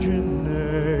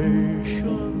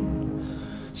imagination.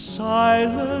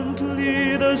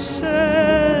 Silently the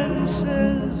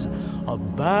senses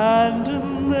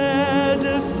abandon their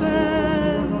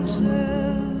defenses.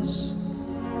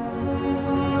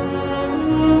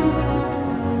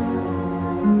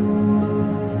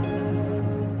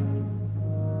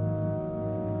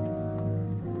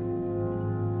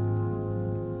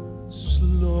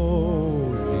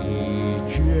 Slowly,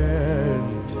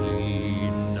 gently,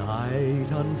 night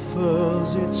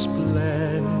unfurls its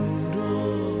splendor.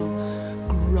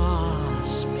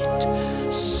 Grasp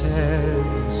it,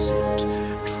 sense it,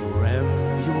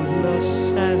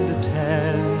 tremulous and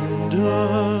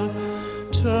tender.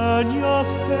 Turn your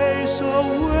face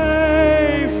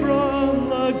away from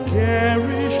the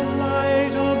garish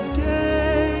light of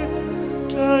day.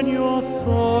 Turn your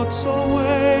thoughts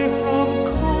away from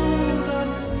cold,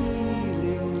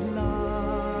 unfeeling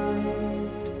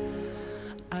light,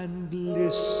 and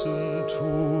listen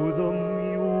to the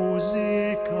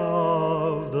music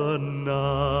of the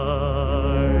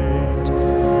night.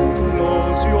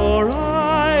 Close your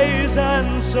eyes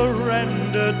and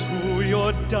surrender to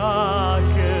your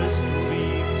darkest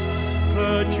dreams.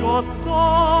 Purge your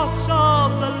thoughts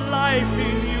of the life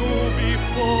in you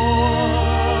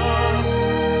before.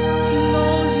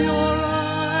 Close your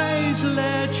eyes,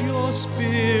 let your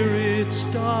spirit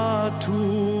start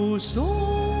to soar.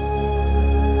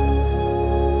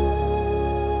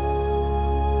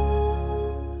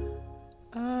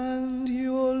 And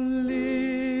you'll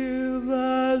live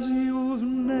as you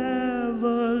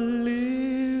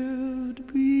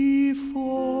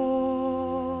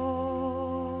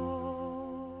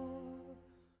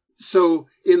So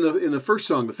in the first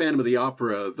song, the Phantom of the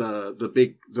Opera,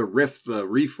 the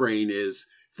refrain is,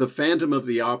 the Phantom of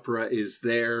the Opera is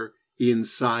there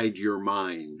inside your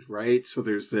mind, right? So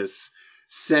there's this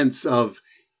sense of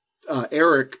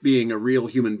Eric being a real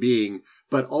human being,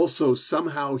 but also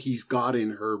somehow he's got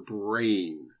in her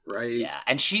brain, right? Yeah,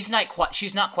 and she's not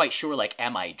quite sure, like,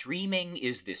 am I dreaming?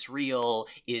 Is this real?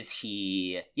 Is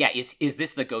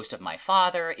this the ghost of my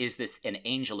father? Is this an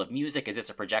angel of music? Is this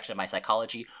a projection of my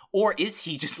psychology? Or is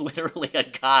he just literally a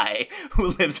guy who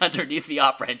lives underneath the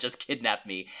opera and just kidnapped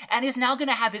me and is now going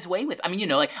to have his way with, I mean,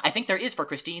 like, I think there is for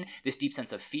Christine this deep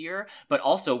sense of fear, but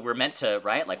also we're meant to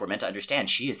understand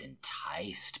she is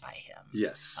enticed by him.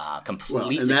 Yes.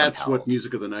 Completely and that's compelled. what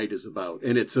Music of the Night is about.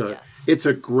 And it's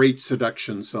a great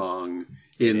seduction song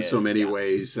in so many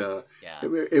ways.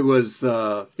 It was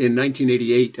in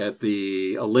 1988 at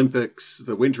the Olympics,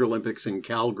 the Winter Olympics in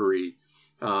Calgary.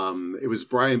 It was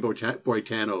Brian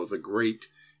Boitano, the great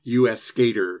U.S.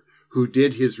 skater, who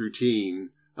did his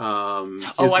routine. I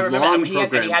remember.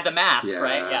 He had the mask,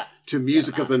 right? Yeah. To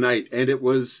Music of the Night. And it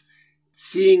was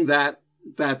seeing that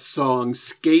song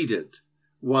skated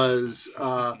was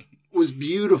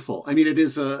beautiful. I mean, it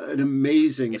is an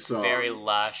amazing song. It's very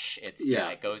lush.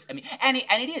 It goes. I mean, and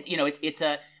it is. It's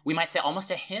a, we might say, almost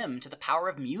a hymn to the power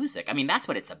of music. I mean, that's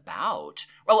what it's about.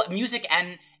 Well, music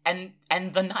and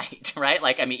the night, right?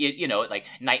 Like, I mean, like,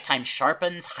 nighttime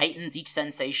sharpens, heightens each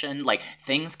sensation. Like,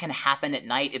 things can happen at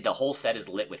night. The whole set is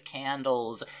lit with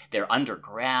candles. They're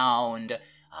underground.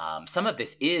 Some of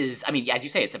this is, I mean, as you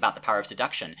say, it's about the power of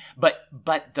seduction, but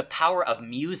the power of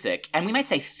music, and we might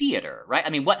say theater, right? I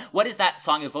mean, what is that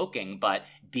song evoking but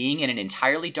being in an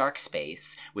entirely dark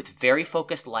space with very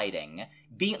focused lighting,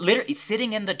 being literally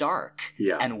sitting in the dark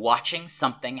and watching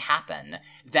something happen?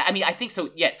 That, I mean, I think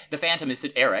so. Yeah, the Phantom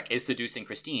Eric is seducing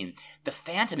Christine. The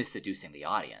Phantom is seducing the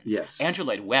audience. Yes, Andrew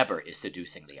Lloyd Webber is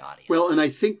seducing the audience. Well, and I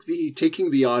think taking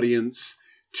the audience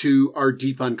to our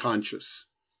deep unconscious,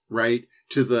 right?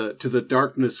 To the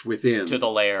darkness within, to the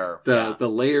layer, the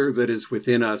layer that is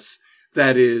within us,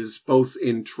 that is both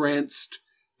entranced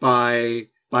by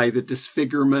the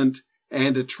disfigurement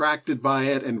and attracted by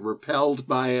it and repelled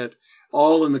by it,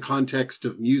 all in the context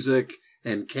of music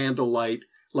and candlelight.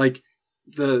 Like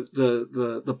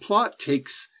the plot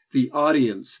takes the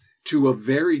audience to a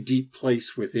very deep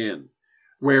place within,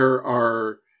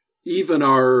 where even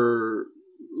our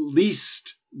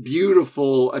least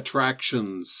beautiful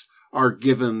attractions are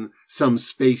given some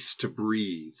space to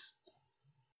breathe.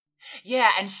 Yeah,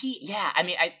 I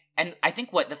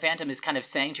think what the Phantom is kind of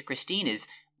saying to Christine is,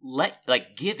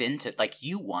 give into, like,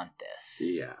 you want this.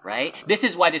 Yeah. Right? This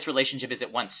is why this relationship is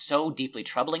at once so deeply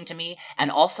troubling to me, and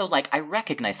also, like, I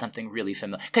recognize something really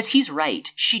familiar. Because he's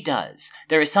right, she does.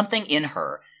 There is something in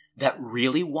her that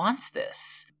really wants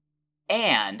this.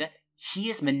 And he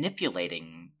is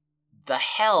manipulating the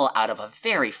hell out of a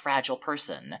very fragile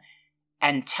person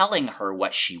and telling her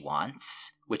what she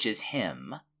wants, which is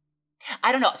him.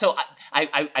 I don't know. So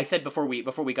I said before we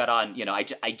got on, I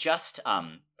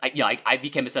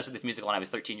became obsessed with this musical when I was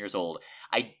 13 years old.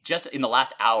 I just, in the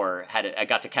last hour, I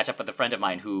got to catch up with a friend of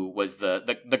mine who was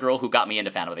the girl who got me into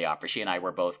Phantom of the Opera. She and I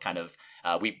were both kind of,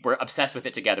 we were obsessed with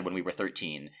it together when we were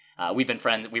 13. We've been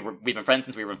friends. We've been friends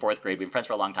since we were in fourth grade. We've been friends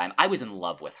for a long time. I was in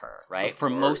love with her, right?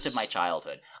 For most of my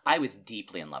childhood, I was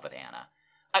deeply in love with Anna.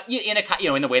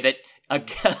 In the way that a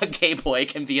gay boy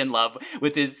can be in love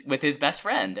with his best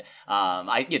friend.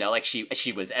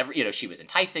 She was she was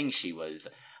enticing. She was.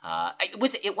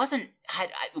 It wasn't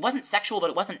sexual, but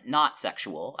it wasn't not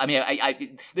sexual. I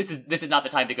mean, this is not the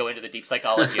time to go into the deep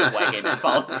psychology of why gay men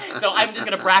fall. So I'm just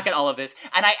going to bracket all of this.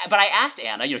 But I asked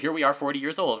Anna, here we are 40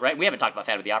 years old, right? We haven't talked about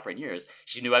Phantom of the Opera in years.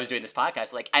 She knew I was doing this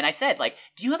podcast. And I said,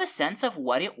 do you have a sense of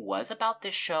what it was about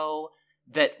this show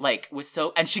that was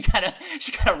so, and she kind of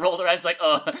rolled her eyes like,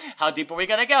 oh, how deep are we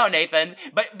gonna go, Nathan?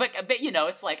 But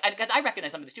it's like, because I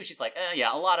recognize some of this too. She's like,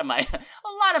 yeah, a lot of my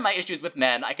issues with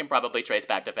men I can probably trace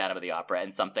back to Phantom of the Opera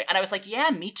and something. And I was like, yeah,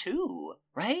 me too,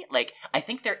 right? Like, I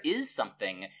think there is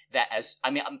something that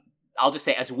I'll just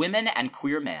say, as women and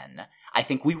queer men, I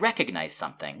think we recognize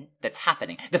something that's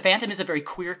happening. The Phantom is a very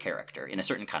queer character in a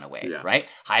certain kind of way, right?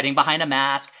 Hiding behind a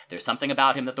mask. There's something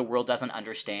about him that the world doesn't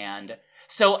understand.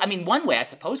 So, I mean, one way I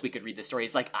suppose we could read the story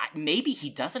is maybe he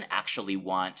doesn't actually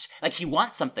want, he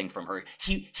wants something from her.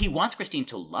 He wants Christine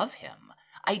to love him.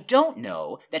 I don't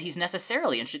know that he's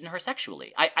necessarily interested in her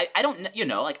sexually. I don't,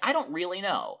 I don't really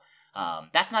know.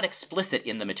 That's not explicit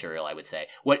in the material, I would say.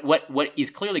 What is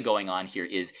clearly going on here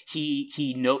is he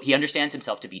understands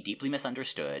himself to be deeply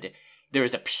misunderstood. There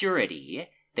is a purity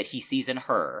that he sees in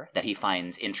her that he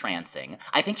finds entrancing.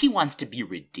 I think he wants to be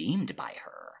redeemed by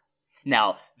her.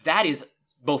 Now, that is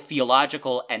both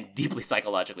theological and deeply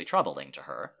psychologically troubling to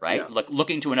her, right? Yeah.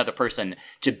 Looking to another person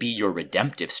to be your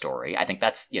redemptive story. I think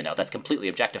that's completely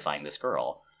objectifying this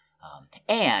girl.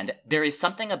 And there is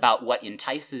something about what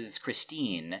entices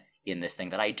Christine in this thing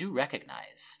that I do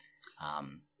recognize.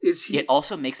 It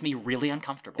also makes me really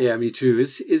uncomfortable. Yeah, me too.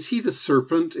 Is he the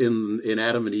serpent in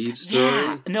Adam and Eve's story?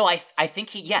 Yeah. No, I think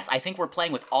I think we're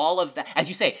playing with all of that. As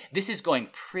you say, this is going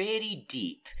pretty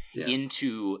deep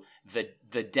into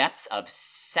the depths of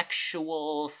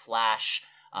sexual /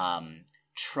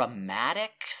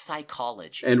 traumatic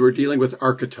psychology. And we're dealing with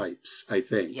archetypes, I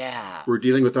think. Yeah. We're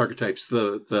dealing with archetypes.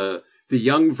 The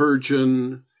young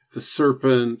virgin, the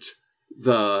serpent,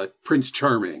 the Prince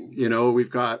Charming. You know, we've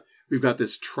got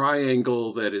this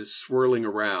triangle that is swirling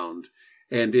around,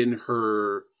 and in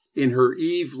her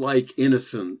Eve-like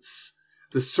innocence,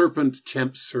 the serpent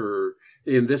tempts her.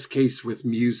 In this case, with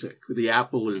music. The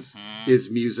apple is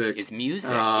music. Is music,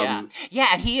 yeah. Yeah,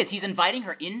 and he's inviting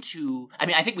her into... I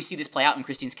mean, I think we see this play out in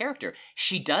Christine's character.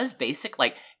 She does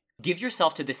give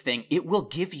yourself to this thing. It will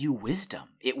give you wisdom.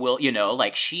 It will,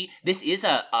 this is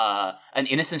an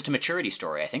innocence to maturity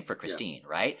story, I think, for Christine,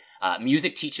 right?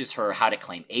 Music teaches her how to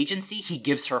claim agency. He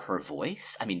gives her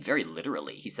voice. I mean, very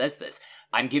literally, he says this.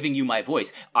 I'm giving you my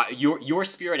voice. Your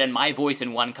spirit and my voice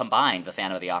in one combined. The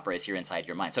Phantom of the Opera is here inside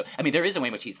your mind. So, I mean, there is a way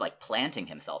in which he's planting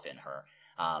himself in her.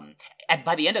 And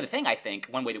by the end of the thing, I think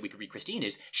one way that we could read Christine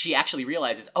is she actually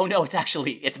realizes, oh no,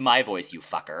 it's my voice, you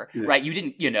fucker, right? You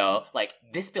didn't,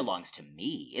 this belongs to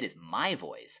me. It is my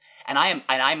voice. And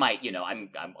I might,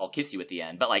 I'll kiss you at the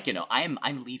end, but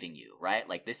I'm leaving you, right?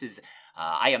 This is,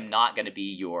 I am not going to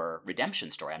be your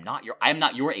redemption story. I am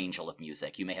not your angel of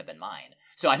music. You may have been mine.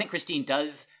 So I think Christine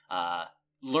does,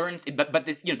 learns, but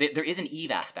this, there is an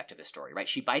Eve aspect to this story, right?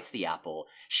 She bites the apple.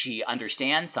 She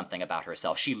understands something about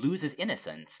herself. She loses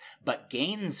innocence, but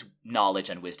gains knowledge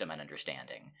and wisdom and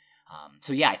understanding.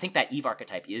 So yeah, I think that Eve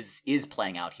archetype is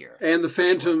playing out here. And the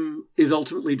Phantom is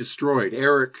ultimately destroyed.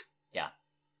 Eric. Yeah.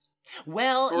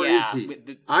 Well, or yeah. Is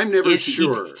he? I'm never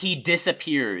sure. He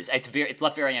disappears. It's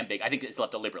left very ambiguous. I think it's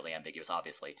left deliberately ambiguous,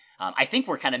 obviously. I think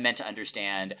we're kind of meant to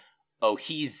understand, oh,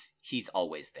 he's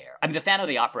always there. I mean, the Phantom of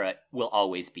the Opera will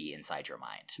always be inside your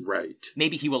mind. Right.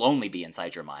 Maybe he will only be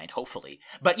inside your mind, hopefully.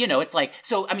 But, it's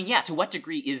so, I mean, yeah, to what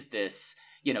degree is this,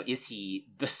 is he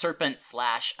the serpent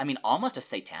 / almost a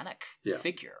satanic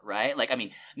figure, right? I'm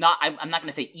not going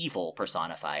to say evil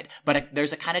personified, but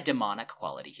there's a kind of demonic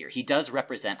quality here. He does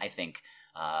represent, I think,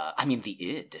 the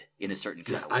id in a certain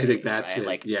kind of way. I think that's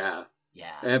right? it, yeah.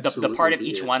 Yeah, the part of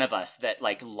each one of us that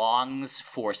longs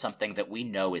for something that we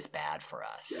know is bad for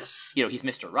us. Yes. He's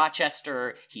Mr.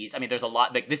 Rochester. There's a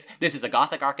lot this is a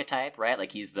Gothic archetype, right?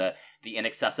 He's the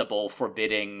inaccessible,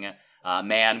 forbidding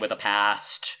man with a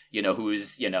past,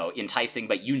 who's, enticing,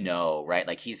 but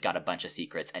right? He's got a bunch of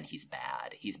secrets and he's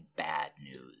bad. He's bad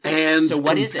news. And so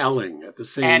what compelling is it? At the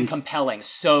same And compelling,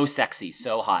 so sexy,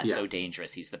 so hot, so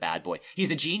dangerous. He's the bad boy. He's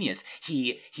a genius.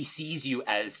 He sees you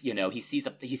as, he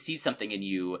sees something in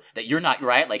you that you're not,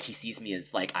 right? He sees me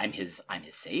as I'm his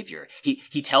savior.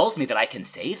 He tells me that I can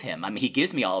save him. I mean, he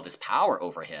gives me all of this power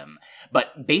over him,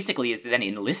 but basically is then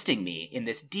enlisting me in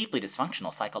this deeply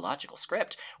dysfunctional psychological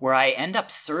script where I end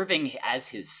up serving as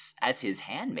his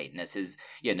handmaiden, as his,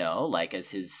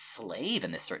 as his slave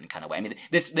in this certain kind of way. I mean,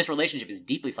 this relationship is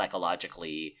deeply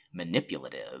psychologically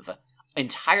manipulative,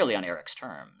 entirely on Eric's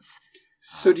terms.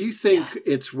 So do you think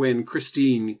it's when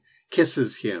Christine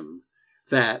kisses him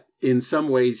that in some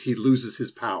ways he loses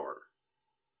his power?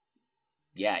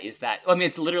 Yeah, is that... I mean,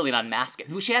 it's literally an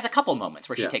unmasking. She has a couple moments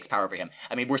where she takes power over him.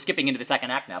 I mean, we're skipping into the second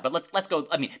act now, but let's go...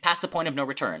 I mean, past the point of no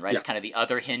return, right? It's kind of the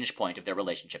other hinge point of their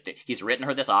relationship. He's written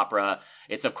her this opera.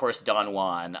 It's, of course, Don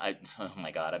Juan. Oh,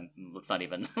 my God. Let's not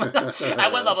even...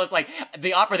 At one level, it's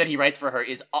the opera that he writes for her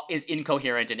is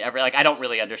incoherent in every... I don't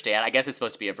really understand. I guess it's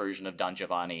supposed to be a version of Don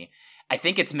Giovanni. I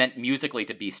think it's meant musically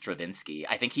to be Stravinsky.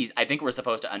 I think we're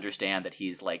supposed to understand that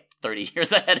he's 30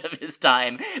 years ahead of his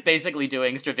time, basically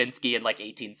doing Stravinsky in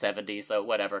 1870. So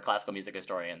whatever, classical music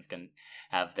historians can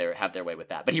have their way with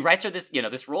that. But he writes her this,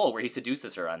 this role where he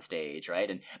seduces her on stage,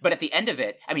 right? But at the end of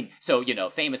it, I mean, so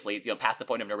famously, past the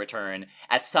point of no return,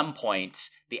 at some point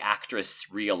the actress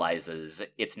realizes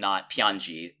it's not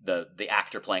Piangi, the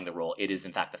actor playing the role. It is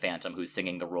in fact the Phantom who's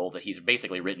singing the role that he's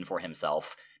basically written for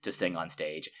himself to sing on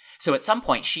stage. So at some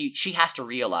point she has to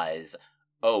realize,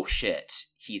 oh shit,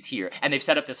 he's here. And they've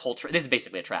set up this whole this is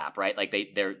basically a trap, right?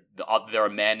 There are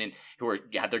men who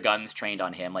have their guns trained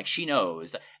on him. She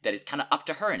knows that it's kind of up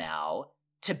to her now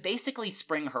to basically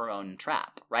spring her own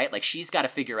trap, right? She's got to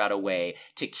figure out a way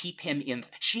to keep him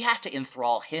she has to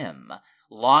enthrall him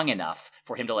long enough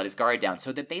for him to let his guard down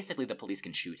so that basically the police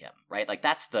can shoot him, right? Like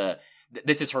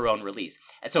this is her own release.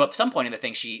 And so at some point in the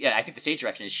thing, I think the stage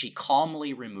direction is she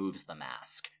calmly removes the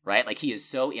mask, right? Like he is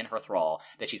so in her thrall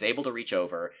that she's able to reach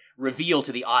over, reveal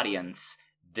to the audience,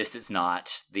 this is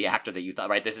not the actor that you thought,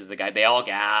 right? This is the guy. They all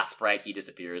gasp, right? He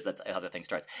disappears. That's how the thing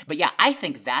starts. But yeah, I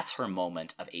think that's her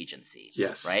moment of agency.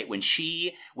 Yes. Right? When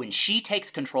she takes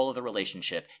control of the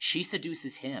relationship, she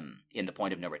seduces him in the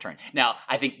point of no return. Now,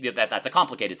 I think that's a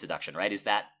complicated seduction, right? Is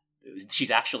that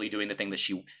she's actually doing the thing that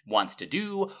she wants to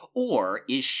do, or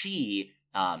is she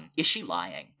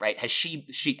lying, right? Has she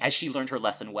learned her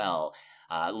lesson well?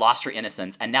 Lost her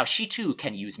innocence, and now she too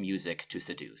can use music to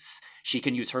seduce. She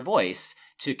can use her voice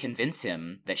to convince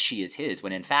him that she is his,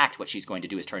 when in fact what she's going to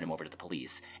do is turn him over to the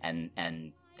police and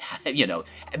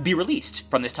be released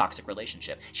from this toxic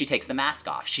relationship. She takes the mask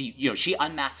off. She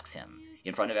unmasks him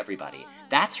in front of everybody.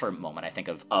 That's her moment, I think,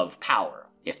 of power,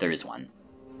 if there is one.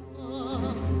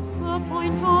 The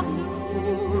point of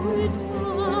no return.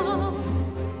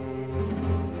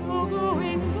 No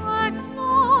going back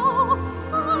now.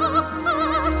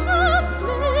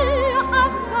 Passionately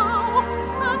has now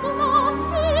at last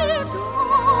begun.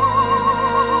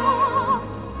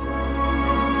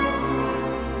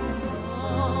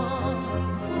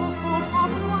 The thought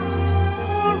of right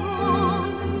or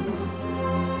wrong.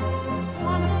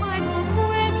 One final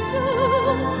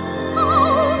question: how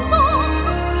long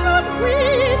should we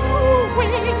to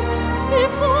wait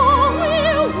before we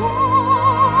walk?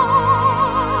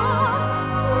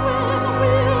 When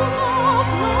will the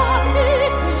blood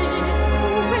begin to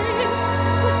race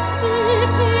the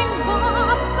sleeping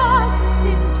barbers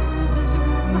into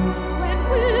bloom? When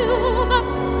will the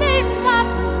flames at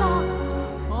last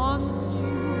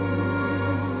consume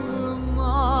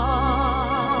us?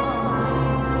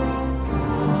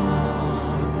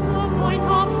 Past the point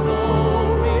of no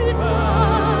return,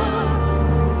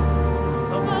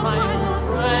 the final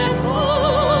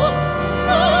threshold,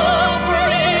 the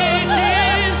bridge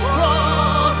is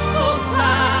crossed, so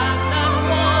stand and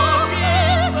watch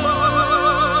it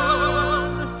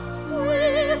burn.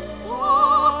 We've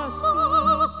crossed the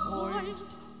point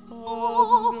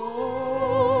of no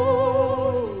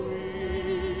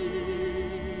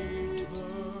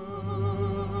return.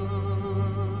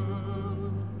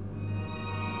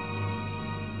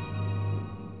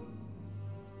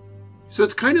 So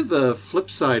it's kind of the flip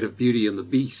side of Beauty and the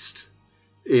Beast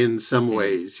in some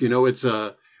ways. It's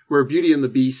where Beauty and the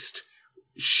Beast,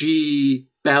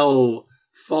 Belle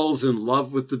falls in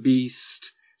love with the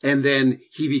Beast, and then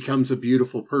he becomes a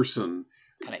beautiful person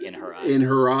Kind of in her eyes. in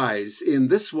her eyes. In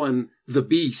this one, the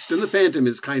Beast and the Phantom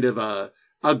is kind of a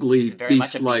ugly, He's very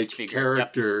much a beast-like beast figure.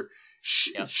 character.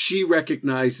 Yep. She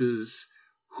recognizes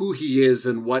who he is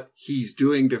and what he's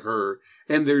doing to her,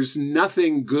 and there's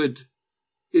nothing good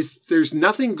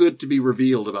to be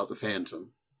revealed about the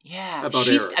Phantom. Yeah, About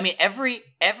she's. Eric. I mean,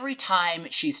 every time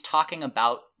she's talking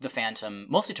about the Phantom,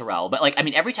 mostly to Raoul, but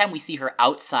every time we see her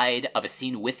outside of a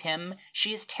scene with him,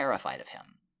 she is terrified of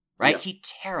him. Right? Yeah. He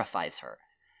terrifies her.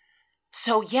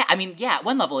 So at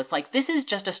one level, it's like this is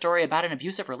just a story about an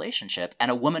abusive relationship and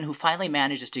a woman who finally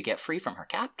manages to get free from her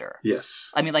captor.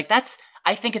 Yes. I mean,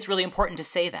 I think it's really important to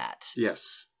say that.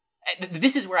 Yes.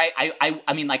 This is where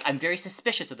I'm very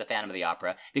suspicious of the Phantom of the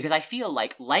Opera because I feel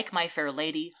like My Fair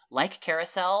Lady, like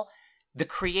Carousel, the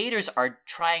creators are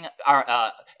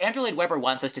Andrew Lloyd Webber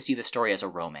wants us to see the story as a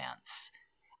romance.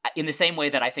 In the same way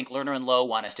that I think Lerner and Loewe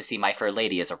want us to see My Fair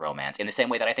Lady as a romance. In the same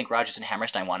way that I think Rodgers and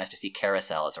Hammerstein want us to see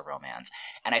Carousel as a romance.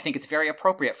 And I think it's very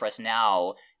appropriate for us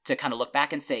now to kind of look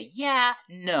back and say, yeah,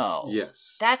 no.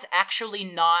 Yes. That's actually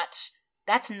not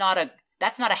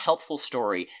a helpful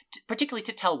story, particularly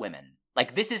to tell women.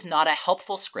 Like, this is not a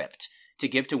helpful script to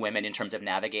give to women in terms of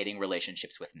navigating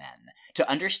relationships with men. To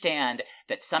understand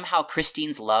that somehow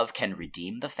Christine's love can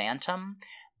redeem the Phantom?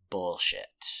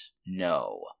 Bullshit.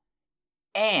 No.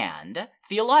 And,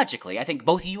 theologically, I think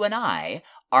both you and I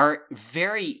are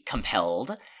very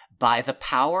compelled by the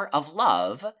power of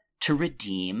love to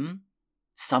redeem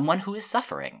someone who is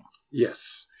suffering.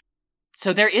 Yes.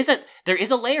 So there is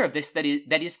a layer of this that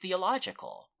is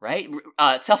theological, right?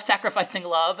 Self-sacrificing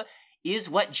love is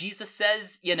what Jesus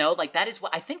says, that is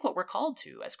what we're called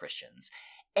to as Christians.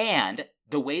 And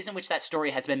the ways in which that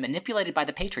story has been manipulated by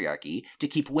the patriarchy to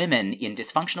keep women in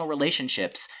dysfunctional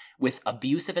relationships with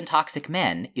abusive and toxic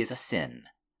men is a sin.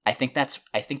 I think that's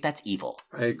evil.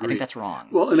 I agree. I think that's wrong.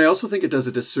 Well, and I also think it does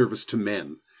a disservice to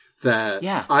men that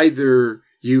Yeah. either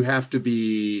you have to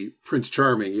be Prince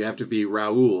Charming, you have to be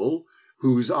Raoul,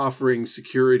 who's offering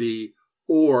security,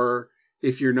 or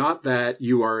if you're not that,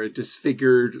 you are a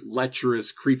disfigured,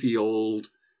 lecherous, creepy old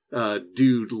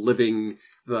dude living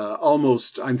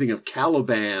I'm thinking of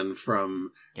Caliban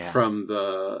from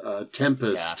the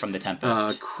Tempest. Yeah, from the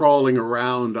Tempest. Crawling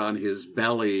around on his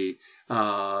belly,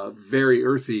 very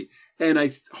earthy. And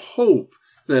I hope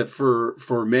that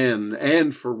for men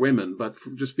and for women, but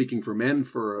just speaking for men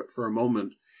for a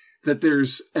moment, that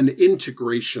there's an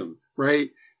integration,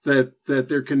 right? That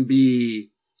there can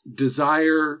be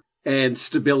desire and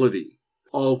stability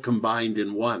all combined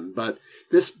in one. But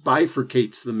this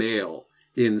bifurcates the male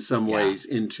in some ways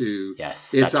into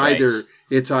it's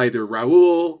either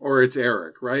Raoul or it's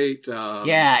Eric, right?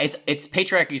 It's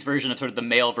patriarchy's version of sort of the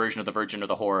male version of the Virgin or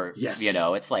the Whore. Yes.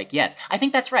 It's like, yes, I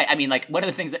think that's right. I mean, like, one of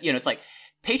the things that, it's like,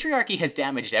 patriarchy has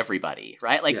damaged everybody,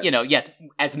 right? Like, yes,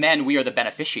 as men, we are the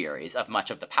beneficiaries of much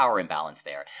of the power imbalance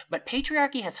there. But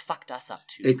patriarchy has fucked us up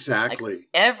too. Exactly.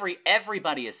 Like,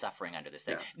 everybody is suffering under this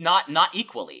thing. Yeah. Not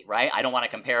equally, right? I don't want to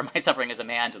compare my suffering as a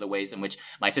man to the ways in which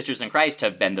my sisters in Christ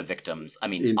have been the victims, I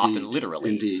mean, often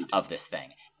literally, of this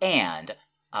thing. And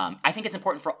I think it's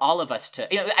important for all of us to,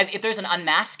 if there's an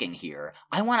unmasking here,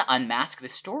 I want to unmask the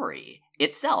story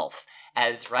itself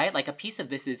as, right, like a piece of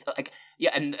this is like,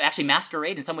 and actually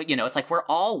Masquerade in some way, it's like we're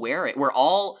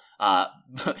all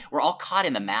caught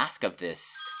in the mask of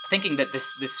this, thinking that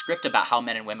this script about how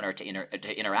men and women are to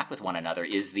interact with one another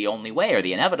is the only way or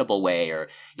the inevitable way, or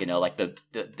like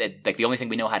the only thing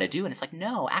we know how to do. And it's like,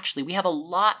 no, actually we have a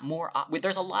lot more.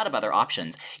 There's a lot of other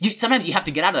options. Sometimes you have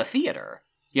to get out of the theater.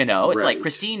 It's right. Like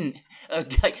Christine,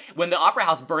 like when the opera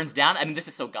house burns down. I mean, this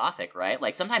is so gothic, right?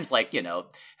 Like sometimes, like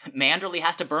Manderley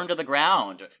has to burn to the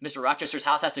ground. Mr. Rochester's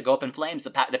house has to go up in flames.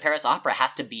 The Paris Opera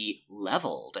has to be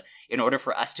leveled in order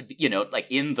for us to be, like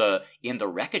in the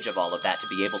wreckage of all of that, to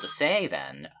be able to say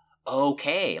then,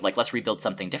 okay, like let's rebuild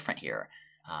something different here.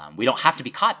 We don't have to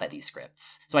be caught by these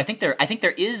scripts. So I think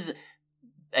there is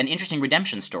an interesting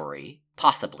redemption story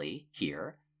possibly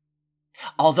here.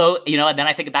 Although, and then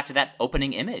I think back to that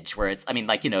opening image where it's, I mean,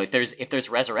 like, if there's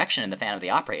resurrection in the Phantom of the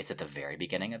Opera, it's at the very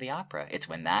beginning of the opera. It's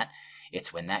when that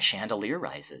chandelier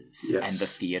rises and the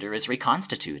theater is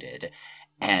reconstituted.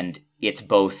 And it's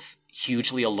both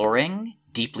hugely alluring,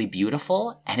 deeply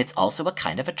beautiful, and it's also a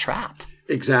kind of a trap.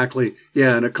 Exactly.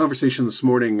 Yeah. In a conversation this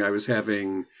morning I was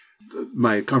having,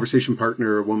 my conversation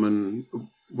partner, a woman,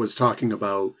 was talking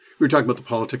about, we were talking about the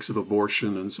politics of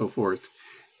abortion and so forth.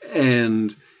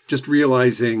 And just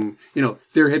realizing,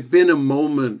 there had been a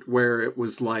moment where it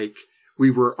was like we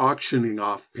were auctioning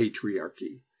off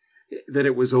patriarchy, that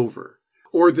it was over,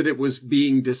 or that it was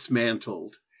being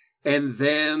dismantled. And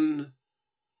then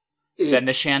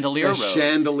the chandelier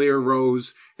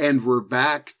rose, and we're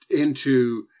back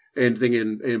into, and thing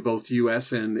in both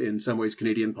U.S. and in some ways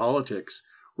Canadian politics,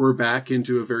 we're back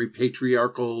into a very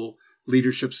patriarchal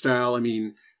leadership style. I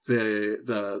mean,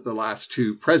 the last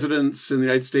two presidents in the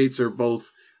United States are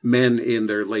both men in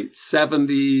their late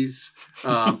 70s,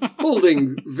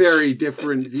 holding very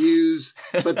different views,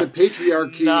 but the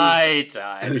patriarchy...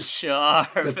 Nighttime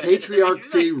sharp. The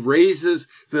patriarchy raises,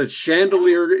 the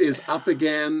chandelier is up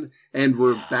again, and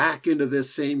we're back into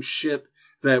this same shit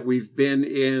that we've been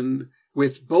in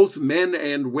with both men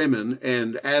and women,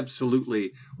 and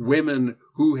absolutely women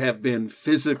who have been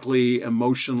physically,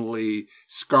 emotionally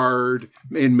scarred,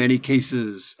 in many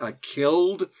cases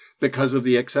killed because of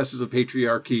the excesses of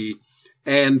patriarchy,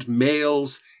 and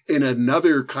males in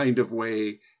another kind of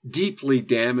way deeply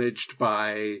damaged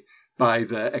by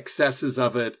the excesses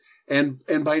of it, and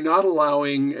by not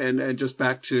allowing, and just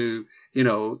back to,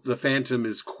 the Phantom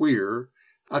is queer,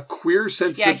 a queer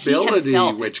sensibility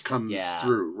which comes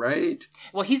through, right?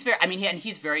 Well, he's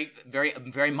very, very,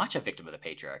 very much a victim of the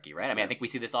patriarchy, right? I mean, I think we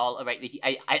see this all, right?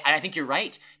 I think you're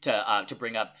right to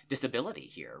bring up disability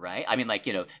here, right? I mean, like,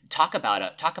 talk about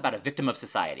a victim of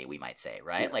society, we might say,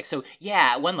 right? Yes. Like, so yeah,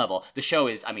 at one level, the show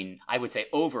is, I mean, I would say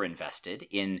over-invested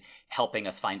in helping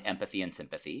us find empathy and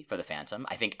sympathy for the Phantom.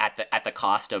 I think at the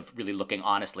cost of really looking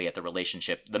honestly at the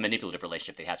relationship, the manipulative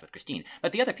relationship that he has with Christine.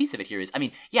 But the other piece of it here is, I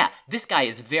mean, yeah, this guy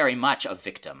is very much a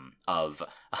victim of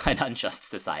an unjust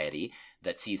society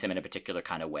that sees him in a particular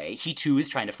kind of way. He too is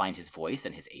trying to find his voice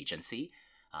and his agency.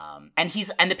 And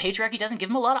the patriarchy doesn't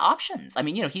give him a lot of options. I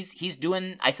mean, he's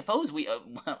doing, I suppose,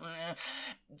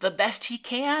 the best he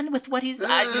can with what he's.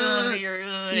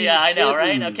 I know,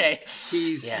 right? Okay.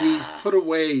 He's put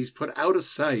away. He's put out of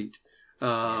sight.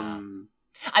 I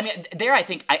mean, there, I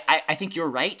think you're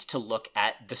right to look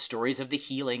at the stories of the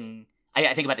healing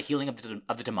I think about the healing of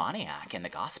the demoniac in the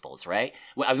Gospels, right?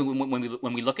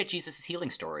 When we look at Jesus'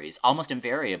 healing stories, almost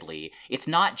invariably, it's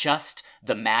not just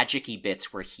the magic-y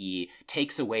bits where he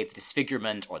takes away the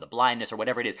disfigurement or the blindness or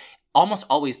whatever it is. Almost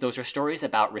always those are stories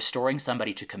about restoring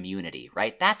somebody to community,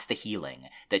 right? That's the healing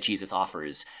that Jesus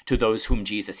offers to those whom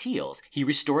Jesus heals. He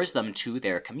restores them to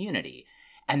their community.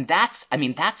 And that's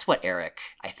what Eric,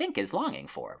 I think, is longing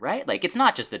for, right? Like, it's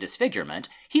not just the disfigurement.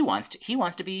 He wants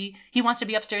to be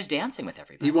upstairs dancing with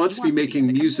everybody. He wants to be making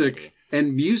music, community.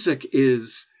 And music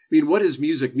is, what is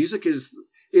music? Music is,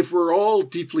 if we're all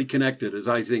deeply connected, as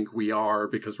I think we are,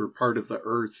 because we're part of the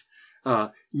earth,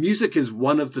 music is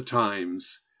one of the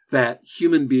times that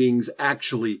human beings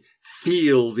actually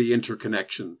feel the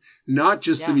interconnection, not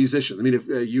just the musician. If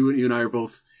you and I are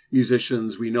both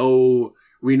musicians, we know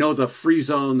the free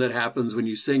zone that happens when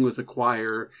you sing with a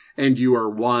choir and you are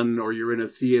one, or you're in a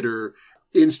theater.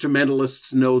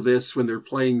 Instrumentalists know this when they're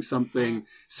playing something.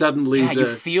 Suddenly, you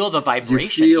feel the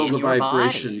vibration. You feel the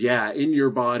vibration, in your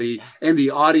body. Yeah. And the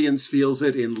audience feels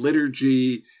it in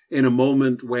liturgy, in a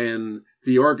moment when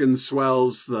the organ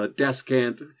swells, the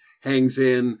descant hangs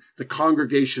in, the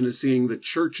congregation is singing, the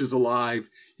church is alive.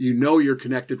 You know you're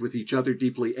connected with each other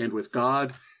deeply and with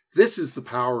God. This is the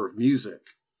power of music.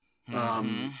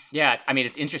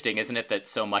 It's interesting, isn't it, that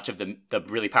so much of the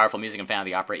really powerful music in Phantom of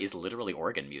the Opera is literally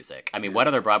organ music. What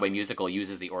other Broadway musical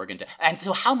uses the organ to... And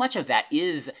so how much of that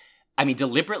is,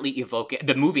 deliberately evoking...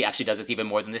 The movie actually does this even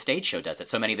more than the stage show does it.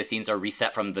 So many of the scenes are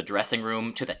reset from the dressing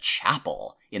room to the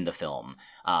chapel in the film.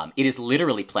 It is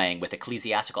literally playing with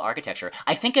ecclesiastical architecture,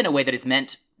 I think in a way that is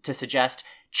meant to suggest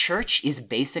church is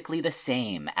basically the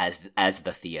same as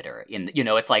the theater.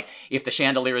 It's like if the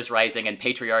chandelier is rising and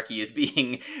patriarchy is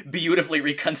being beautifully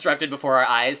reconstructed before our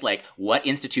eyes, like what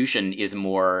institution is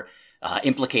more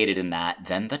implicated in that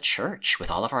than the church,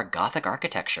 with all of our Gothic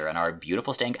architecture and our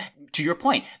beautiful stained... To your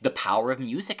point, the power of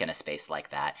music in a space like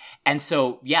that. And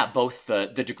so, both the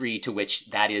degree to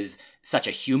which that is such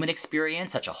a human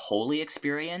experience, such a holy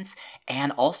experience,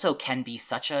 and also can be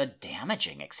such a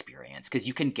damaging experience, because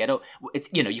you can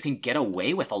get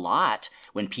away with a lot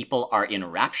when people are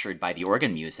enraptured by the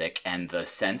organ music and the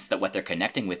sense that what they're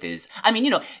connecting with is...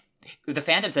 The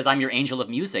Phantom says, "I'm your angel of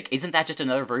music." Isn't that just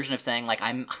another version of saying, like,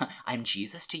 I'm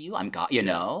Jesus to you? I'm God,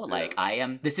 like I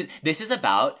am. This is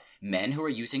about men who are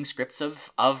using scripts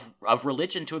of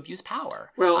religion to abuse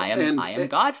power. Well, I am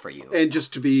God for you. And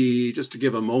just to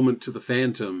give a moment to the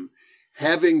Phantom,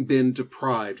 having been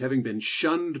deprived, having been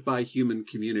shunned by human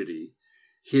community,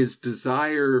 his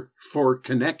desire for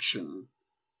connection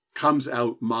comes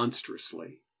out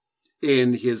monstrously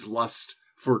in his lust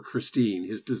for Christine,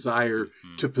 his desire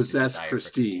to possess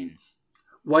Christine.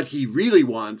 What he really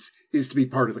wants is to be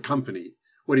part of the company.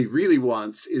 What he really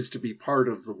wants is to be part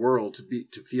of the world,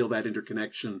 to feel that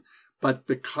interconnection. But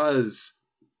because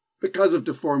of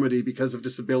deformity, because of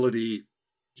disability,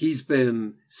 he's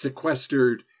been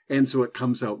sequestered, and so it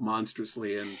comes out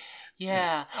monstrously. And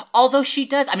although she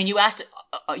does.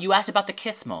 You asked about the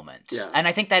kiss moment, and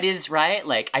I think that is right.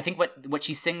 Like, I think what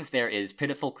she sings there is,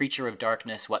 "Pitiful creature of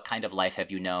darkness, what kind of life have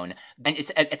you known?" And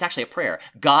it's actually a prayer.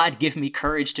 God, give me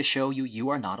courage to show you you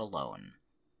are not alone.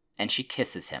 And she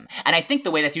kisses him. And I think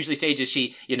the way that's usually staged is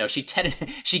she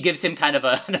gives him kind of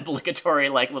an obligatory,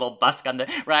 like, little busk on the,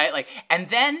 right? Like, and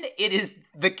then it is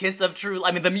the kiss of true,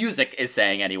 the music is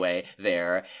saying anyway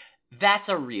there, that's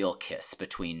a real kiss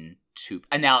between two.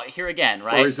 And now here again,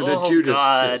 right? Or is it a Judas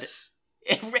kiss?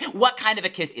 What kind of a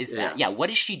kiss is that? Yeah,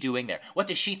 what is she doing there? What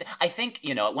does she... I think,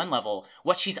 at one level,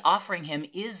 what she's offering him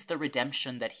is the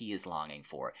redemption that he is longing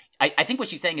for. I think what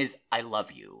she's saying is, I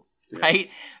love you.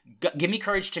 Right? Give me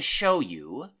courage to show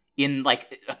you in,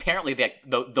 like, apparently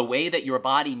the way that your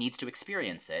body needs to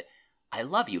experience it. I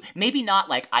love you. Maybe not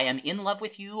like I am in love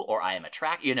with you or I am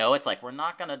attracted. It's like we're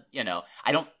not gonna.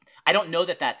 I don't know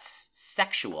that that's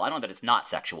sexual. I don't know that it's not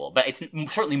sexual, but it's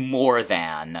certainly more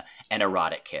than an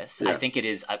erotic kiss. I think it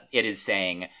is. It is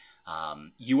saying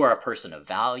you are a person of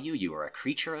value. You are a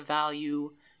creature of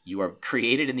value. You are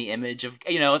created in the image of,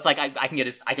 it's like I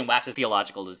can wax as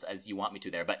theological as you want me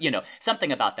to there. But,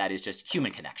 something about that is just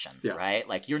human connection, right?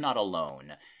 Like, you're not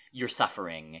alone. You're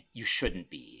suffering. You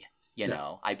shouldn't be,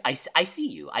 I see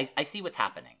you. I see what's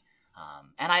happening.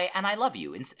 And I love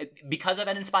you because of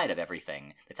and in spite of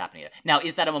everything that's happening. Now,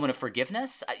 is that a moment of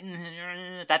forgiveness?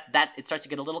 That it starts to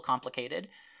get a little complicated.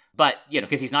 But,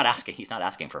 because he's not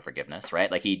asking for forgiveness, right?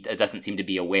 Like, he doesn't seem to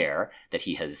be aware that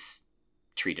he has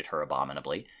treated her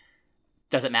abominably.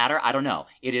 Does it matter? I don't know.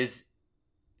 It is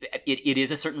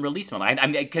a certain release moment.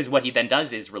 Because what he then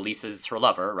does is releases her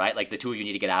lover, right? Like, the two of you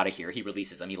need to get out of here. He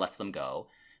releases them. He lets them go.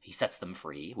 He sets them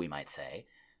free, we might say.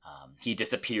 He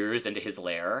disappears into his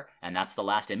lair, and that's the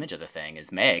last image of the thing,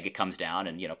 is Meg comes down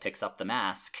and, picks up the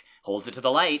mask, holds it to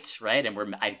the light, right? And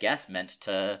we're, I guess, meant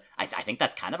to... I think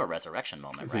that's kind of a resurrection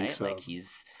moment, right? So. Like,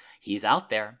 he's out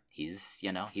there. He's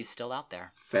still out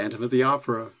there. Phantom of the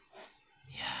Opera.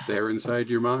 Yeah. There inside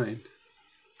your mind.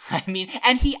 I mean,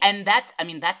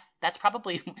 that's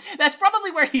probably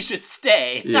where he should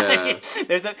stay. Yeah. I mean,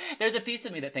 there's a piece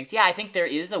of me that thinks, I think there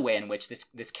is a way in which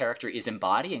this character is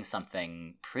embodying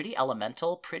something pretty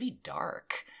elemental, pretty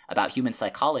dark about human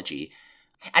psychology.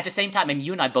 At the same time,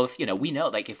 you and I both, we know,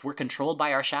 like, if we're controlled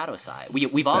by our shadow side,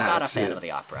 we've all got a Phantom of the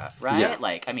Opera, right? Yeah.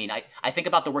 Like, I think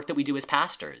about the work that we do as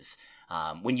pastors.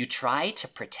 When you try to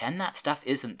pretend that stuff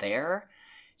isn't there,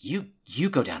 you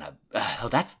go down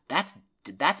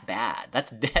that's bad.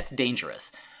 That's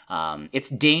dangerous. It's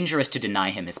dangerous to deny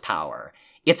him his power.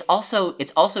 It's also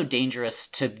dangerous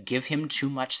to give him too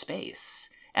much space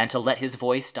and to let his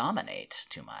voice dominate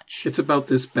too much. It's about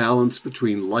this balance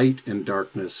between light and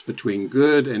darkness, between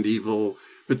good and evil,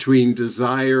 between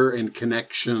desire and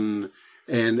connection.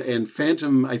 And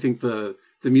Phantom, I think the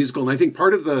musical, and I think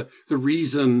part of the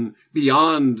reason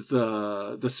beyond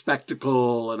the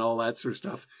spectacle and all that sort of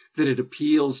stuff that it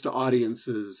appeals to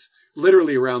audiences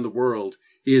literally around the world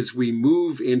is we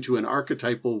move into an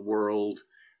archetypal world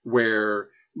where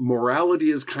morality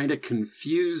is kind of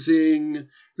confusing.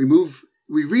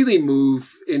 We really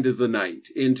move into the night,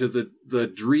 into the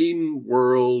dream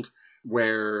world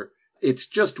where it's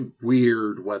just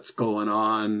weird what's going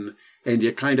on and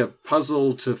you kind of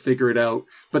puzzle to figure it out.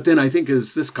 But then I think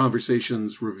as this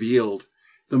conversation's revealed,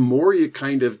 the more you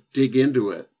kind of dig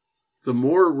into it, the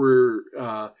more we're,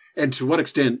 and to what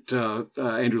extent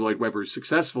Andrew Lloyd Webber is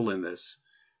successful in this,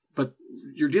 but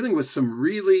you're dealing with some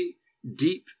really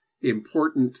deep,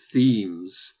 important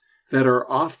themes that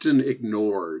are often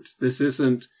ignored. This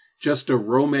isn't just a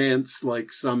romance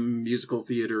like some musical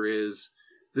theater is.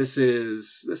 This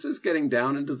is getting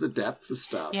down into the depths of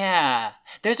stuff. Yeah.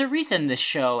 There's a reason this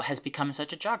show has become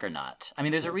such a juggernaut.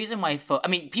 There's a reason why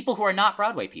people who are not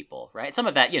Broadway people, right? Some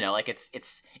of that, like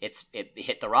it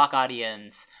hit the rock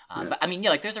audience. But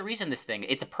there's a reason this thing,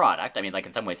 it's a product. Like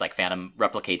in some ways, like Phantom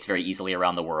replicates very easily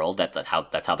around the world. That's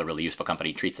how the Really Useful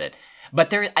Company treats it.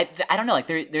 But I don't know, like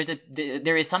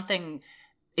there is something.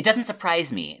 It doesn't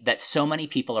surprise me that so many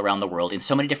people around the world, in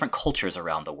so many different cultures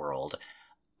around the world,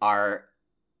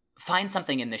 find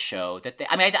something in this show that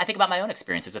I think about my own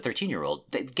experience as a 13-year-old,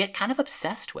 they get kind of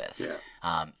obsessed with.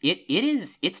 Yeah.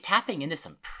 It's tapping into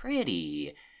some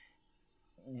pretty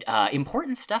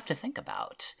important stuff to think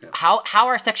about. Yeah. How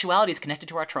our sexuality is connected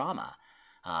to our trauma.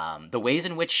 The ways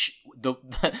in which the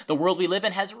world we live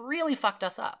in has really fucked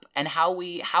us up, and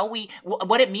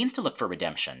what it means to look for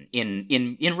redemption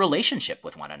in relationship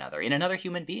with one another, in another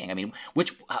human being.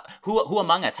 Who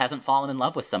among us hasn't fallen in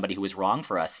love with somebody who was wrong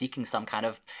for us, seeking some kind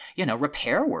of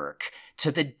repair work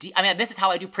to the. This is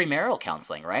how I do premarital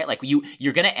counseling, right? Like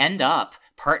you're going to end up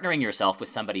partnering yourself with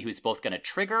somebody who's both going to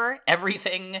trigger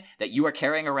everything that you are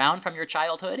carrying around from your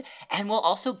childhood and will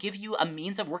also give you a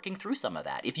means of working through some of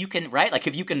that. If you can, right? Like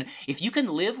if you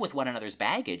can live with one another's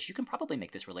baggage, you can probably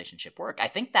make this relationship work. I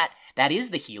think that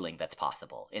is the healing that's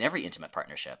possible in every intimate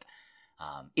partnership.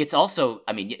 It's also,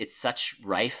 it's such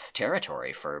rife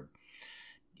territory for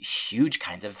huge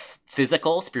kinds of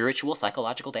physical, spiritual,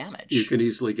 psychological damage. You can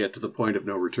easily get to the point of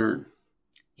no return.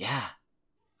 Yeah.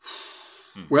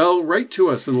 Well, write to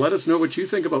us and let us know what you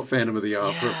think about Phantom of the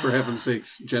Opera, for heaven's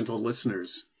sakes, gentle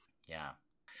listeners. Yeah.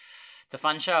 It's a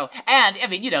fun show. And,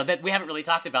 that we haven't really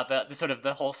talked about the sort of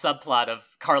the whole subplot of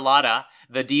Carlotta,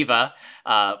 the diva,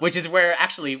 which is where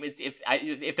actually,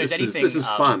 if there's anything... This is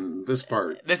fun, this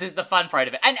part. This is the fun part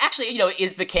of it. And actually,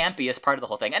 is the campiest part of the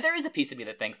whole thing. And there is a piece of me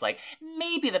that thinks, like,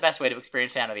 maybe the best way to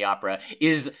experience Phantom of the Opera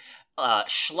is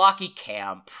schlocky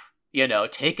camp,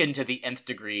 taken to the nth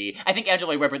degree. I think Andrew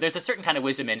Lloyd Webber, there's a certain kind of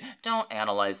wisdom in don't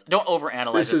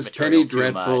overanalyze this is material Penny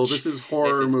Dreadful. This is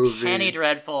horror movie. Penny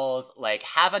Dreadfuls. Like,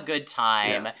 have a good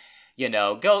time.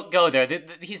 Yeah. Go there.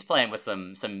 He's playing with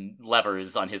some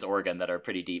levers on his organ that are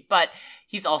pretty deep, but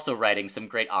he's also writing some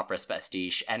great opera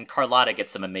pastiche. And Carlotta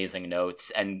gets some amazing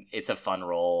notes, and it's a fun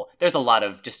role. There's a lot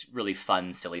of just really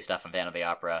fun, silly stuff in Phantom of the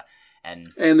Opera.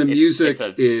 And the music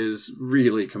is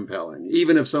really compelling,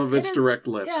 even if some of it's direct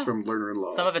lifts from Lerner and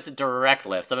Loewe. Some of it's direct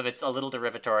lifts, some of it's a little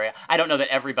derivatory. I don't know that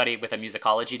everybody with a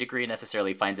musicology degree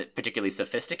necessarily finds it particularly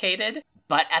sophisticated,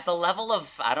 but at the level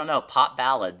of, pop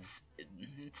ballads,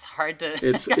 it's hard to...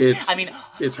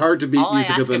 It's hard to beat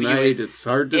Music of the Night. It's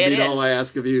hard to beat All I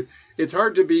Ask of You. It's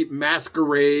hard to beat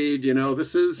Masquerade.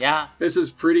 This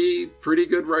is pretty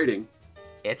good writing.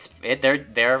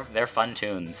 They're fun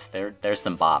tunes. There's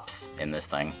some bops in this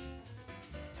thing.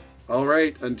 All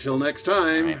right. Until next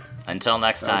time. Right. Until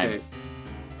next time. Okay.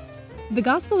 The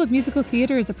Gospel of Musical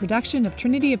Theater is a production of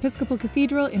Trinity Episcopal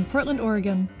Cathedral in Portland,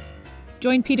 Oregon.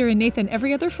 Join Peter and Nathan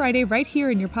every other Friday right here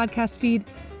in your podcast feed,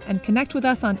 and connect with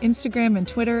us on Instagram and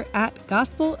Twitter at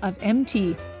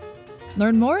gospelofmt.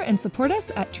 Learn more and support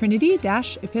us at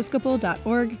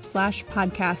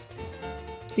trinity-episcopal.org/podcasts.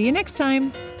 See you next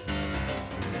time.